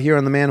usual, here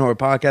on the Man Whore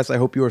Podcast, I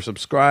hope you are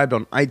subscribed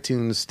on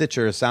iTunes,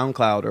 Stitcher,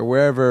 SoundCloud,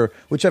 or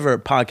whichever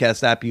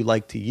podcast app you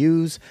like to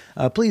use.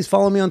 Please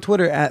follow me on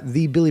Twitter at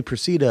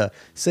TheBillyPresida.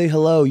 Say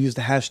hello. Use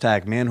the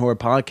hashtag Man Whore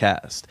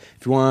Podcast.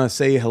 If you want to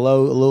say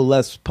hello a little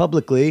less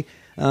publicly,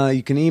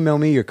 you can email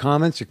me your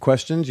comments, your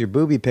questions, your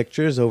booby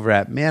pictures over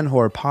at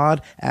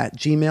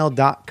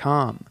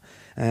manwhorepod@gmail.com.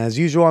 As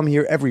usual, I'm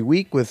here every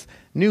week with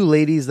new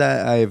ladies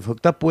that I've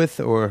hooked up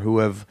with or who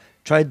have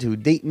tried to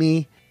date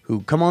me,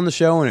 who come on the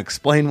show and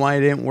explain why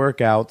it didn't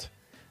work out.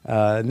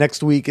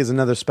 Next week is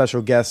another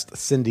special guest,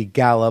 Cindy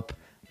Gallup.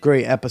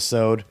 Great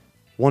episode.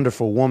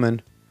 Wonderful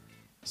woman.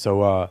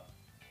 So,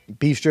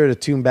 be sure to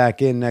tune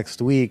back in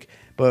next week,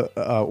 but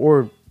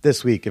or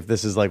this week if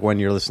this is like when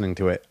you're listening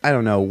to it. I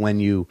don't know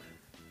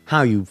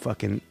how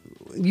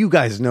you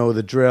guys know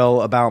the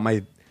drill about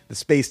the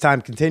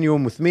space-time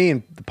continuum with me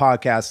and the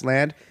podcast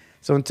land.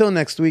 So until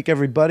next week,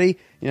 everybody,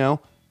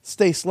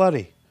 stay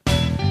slutty.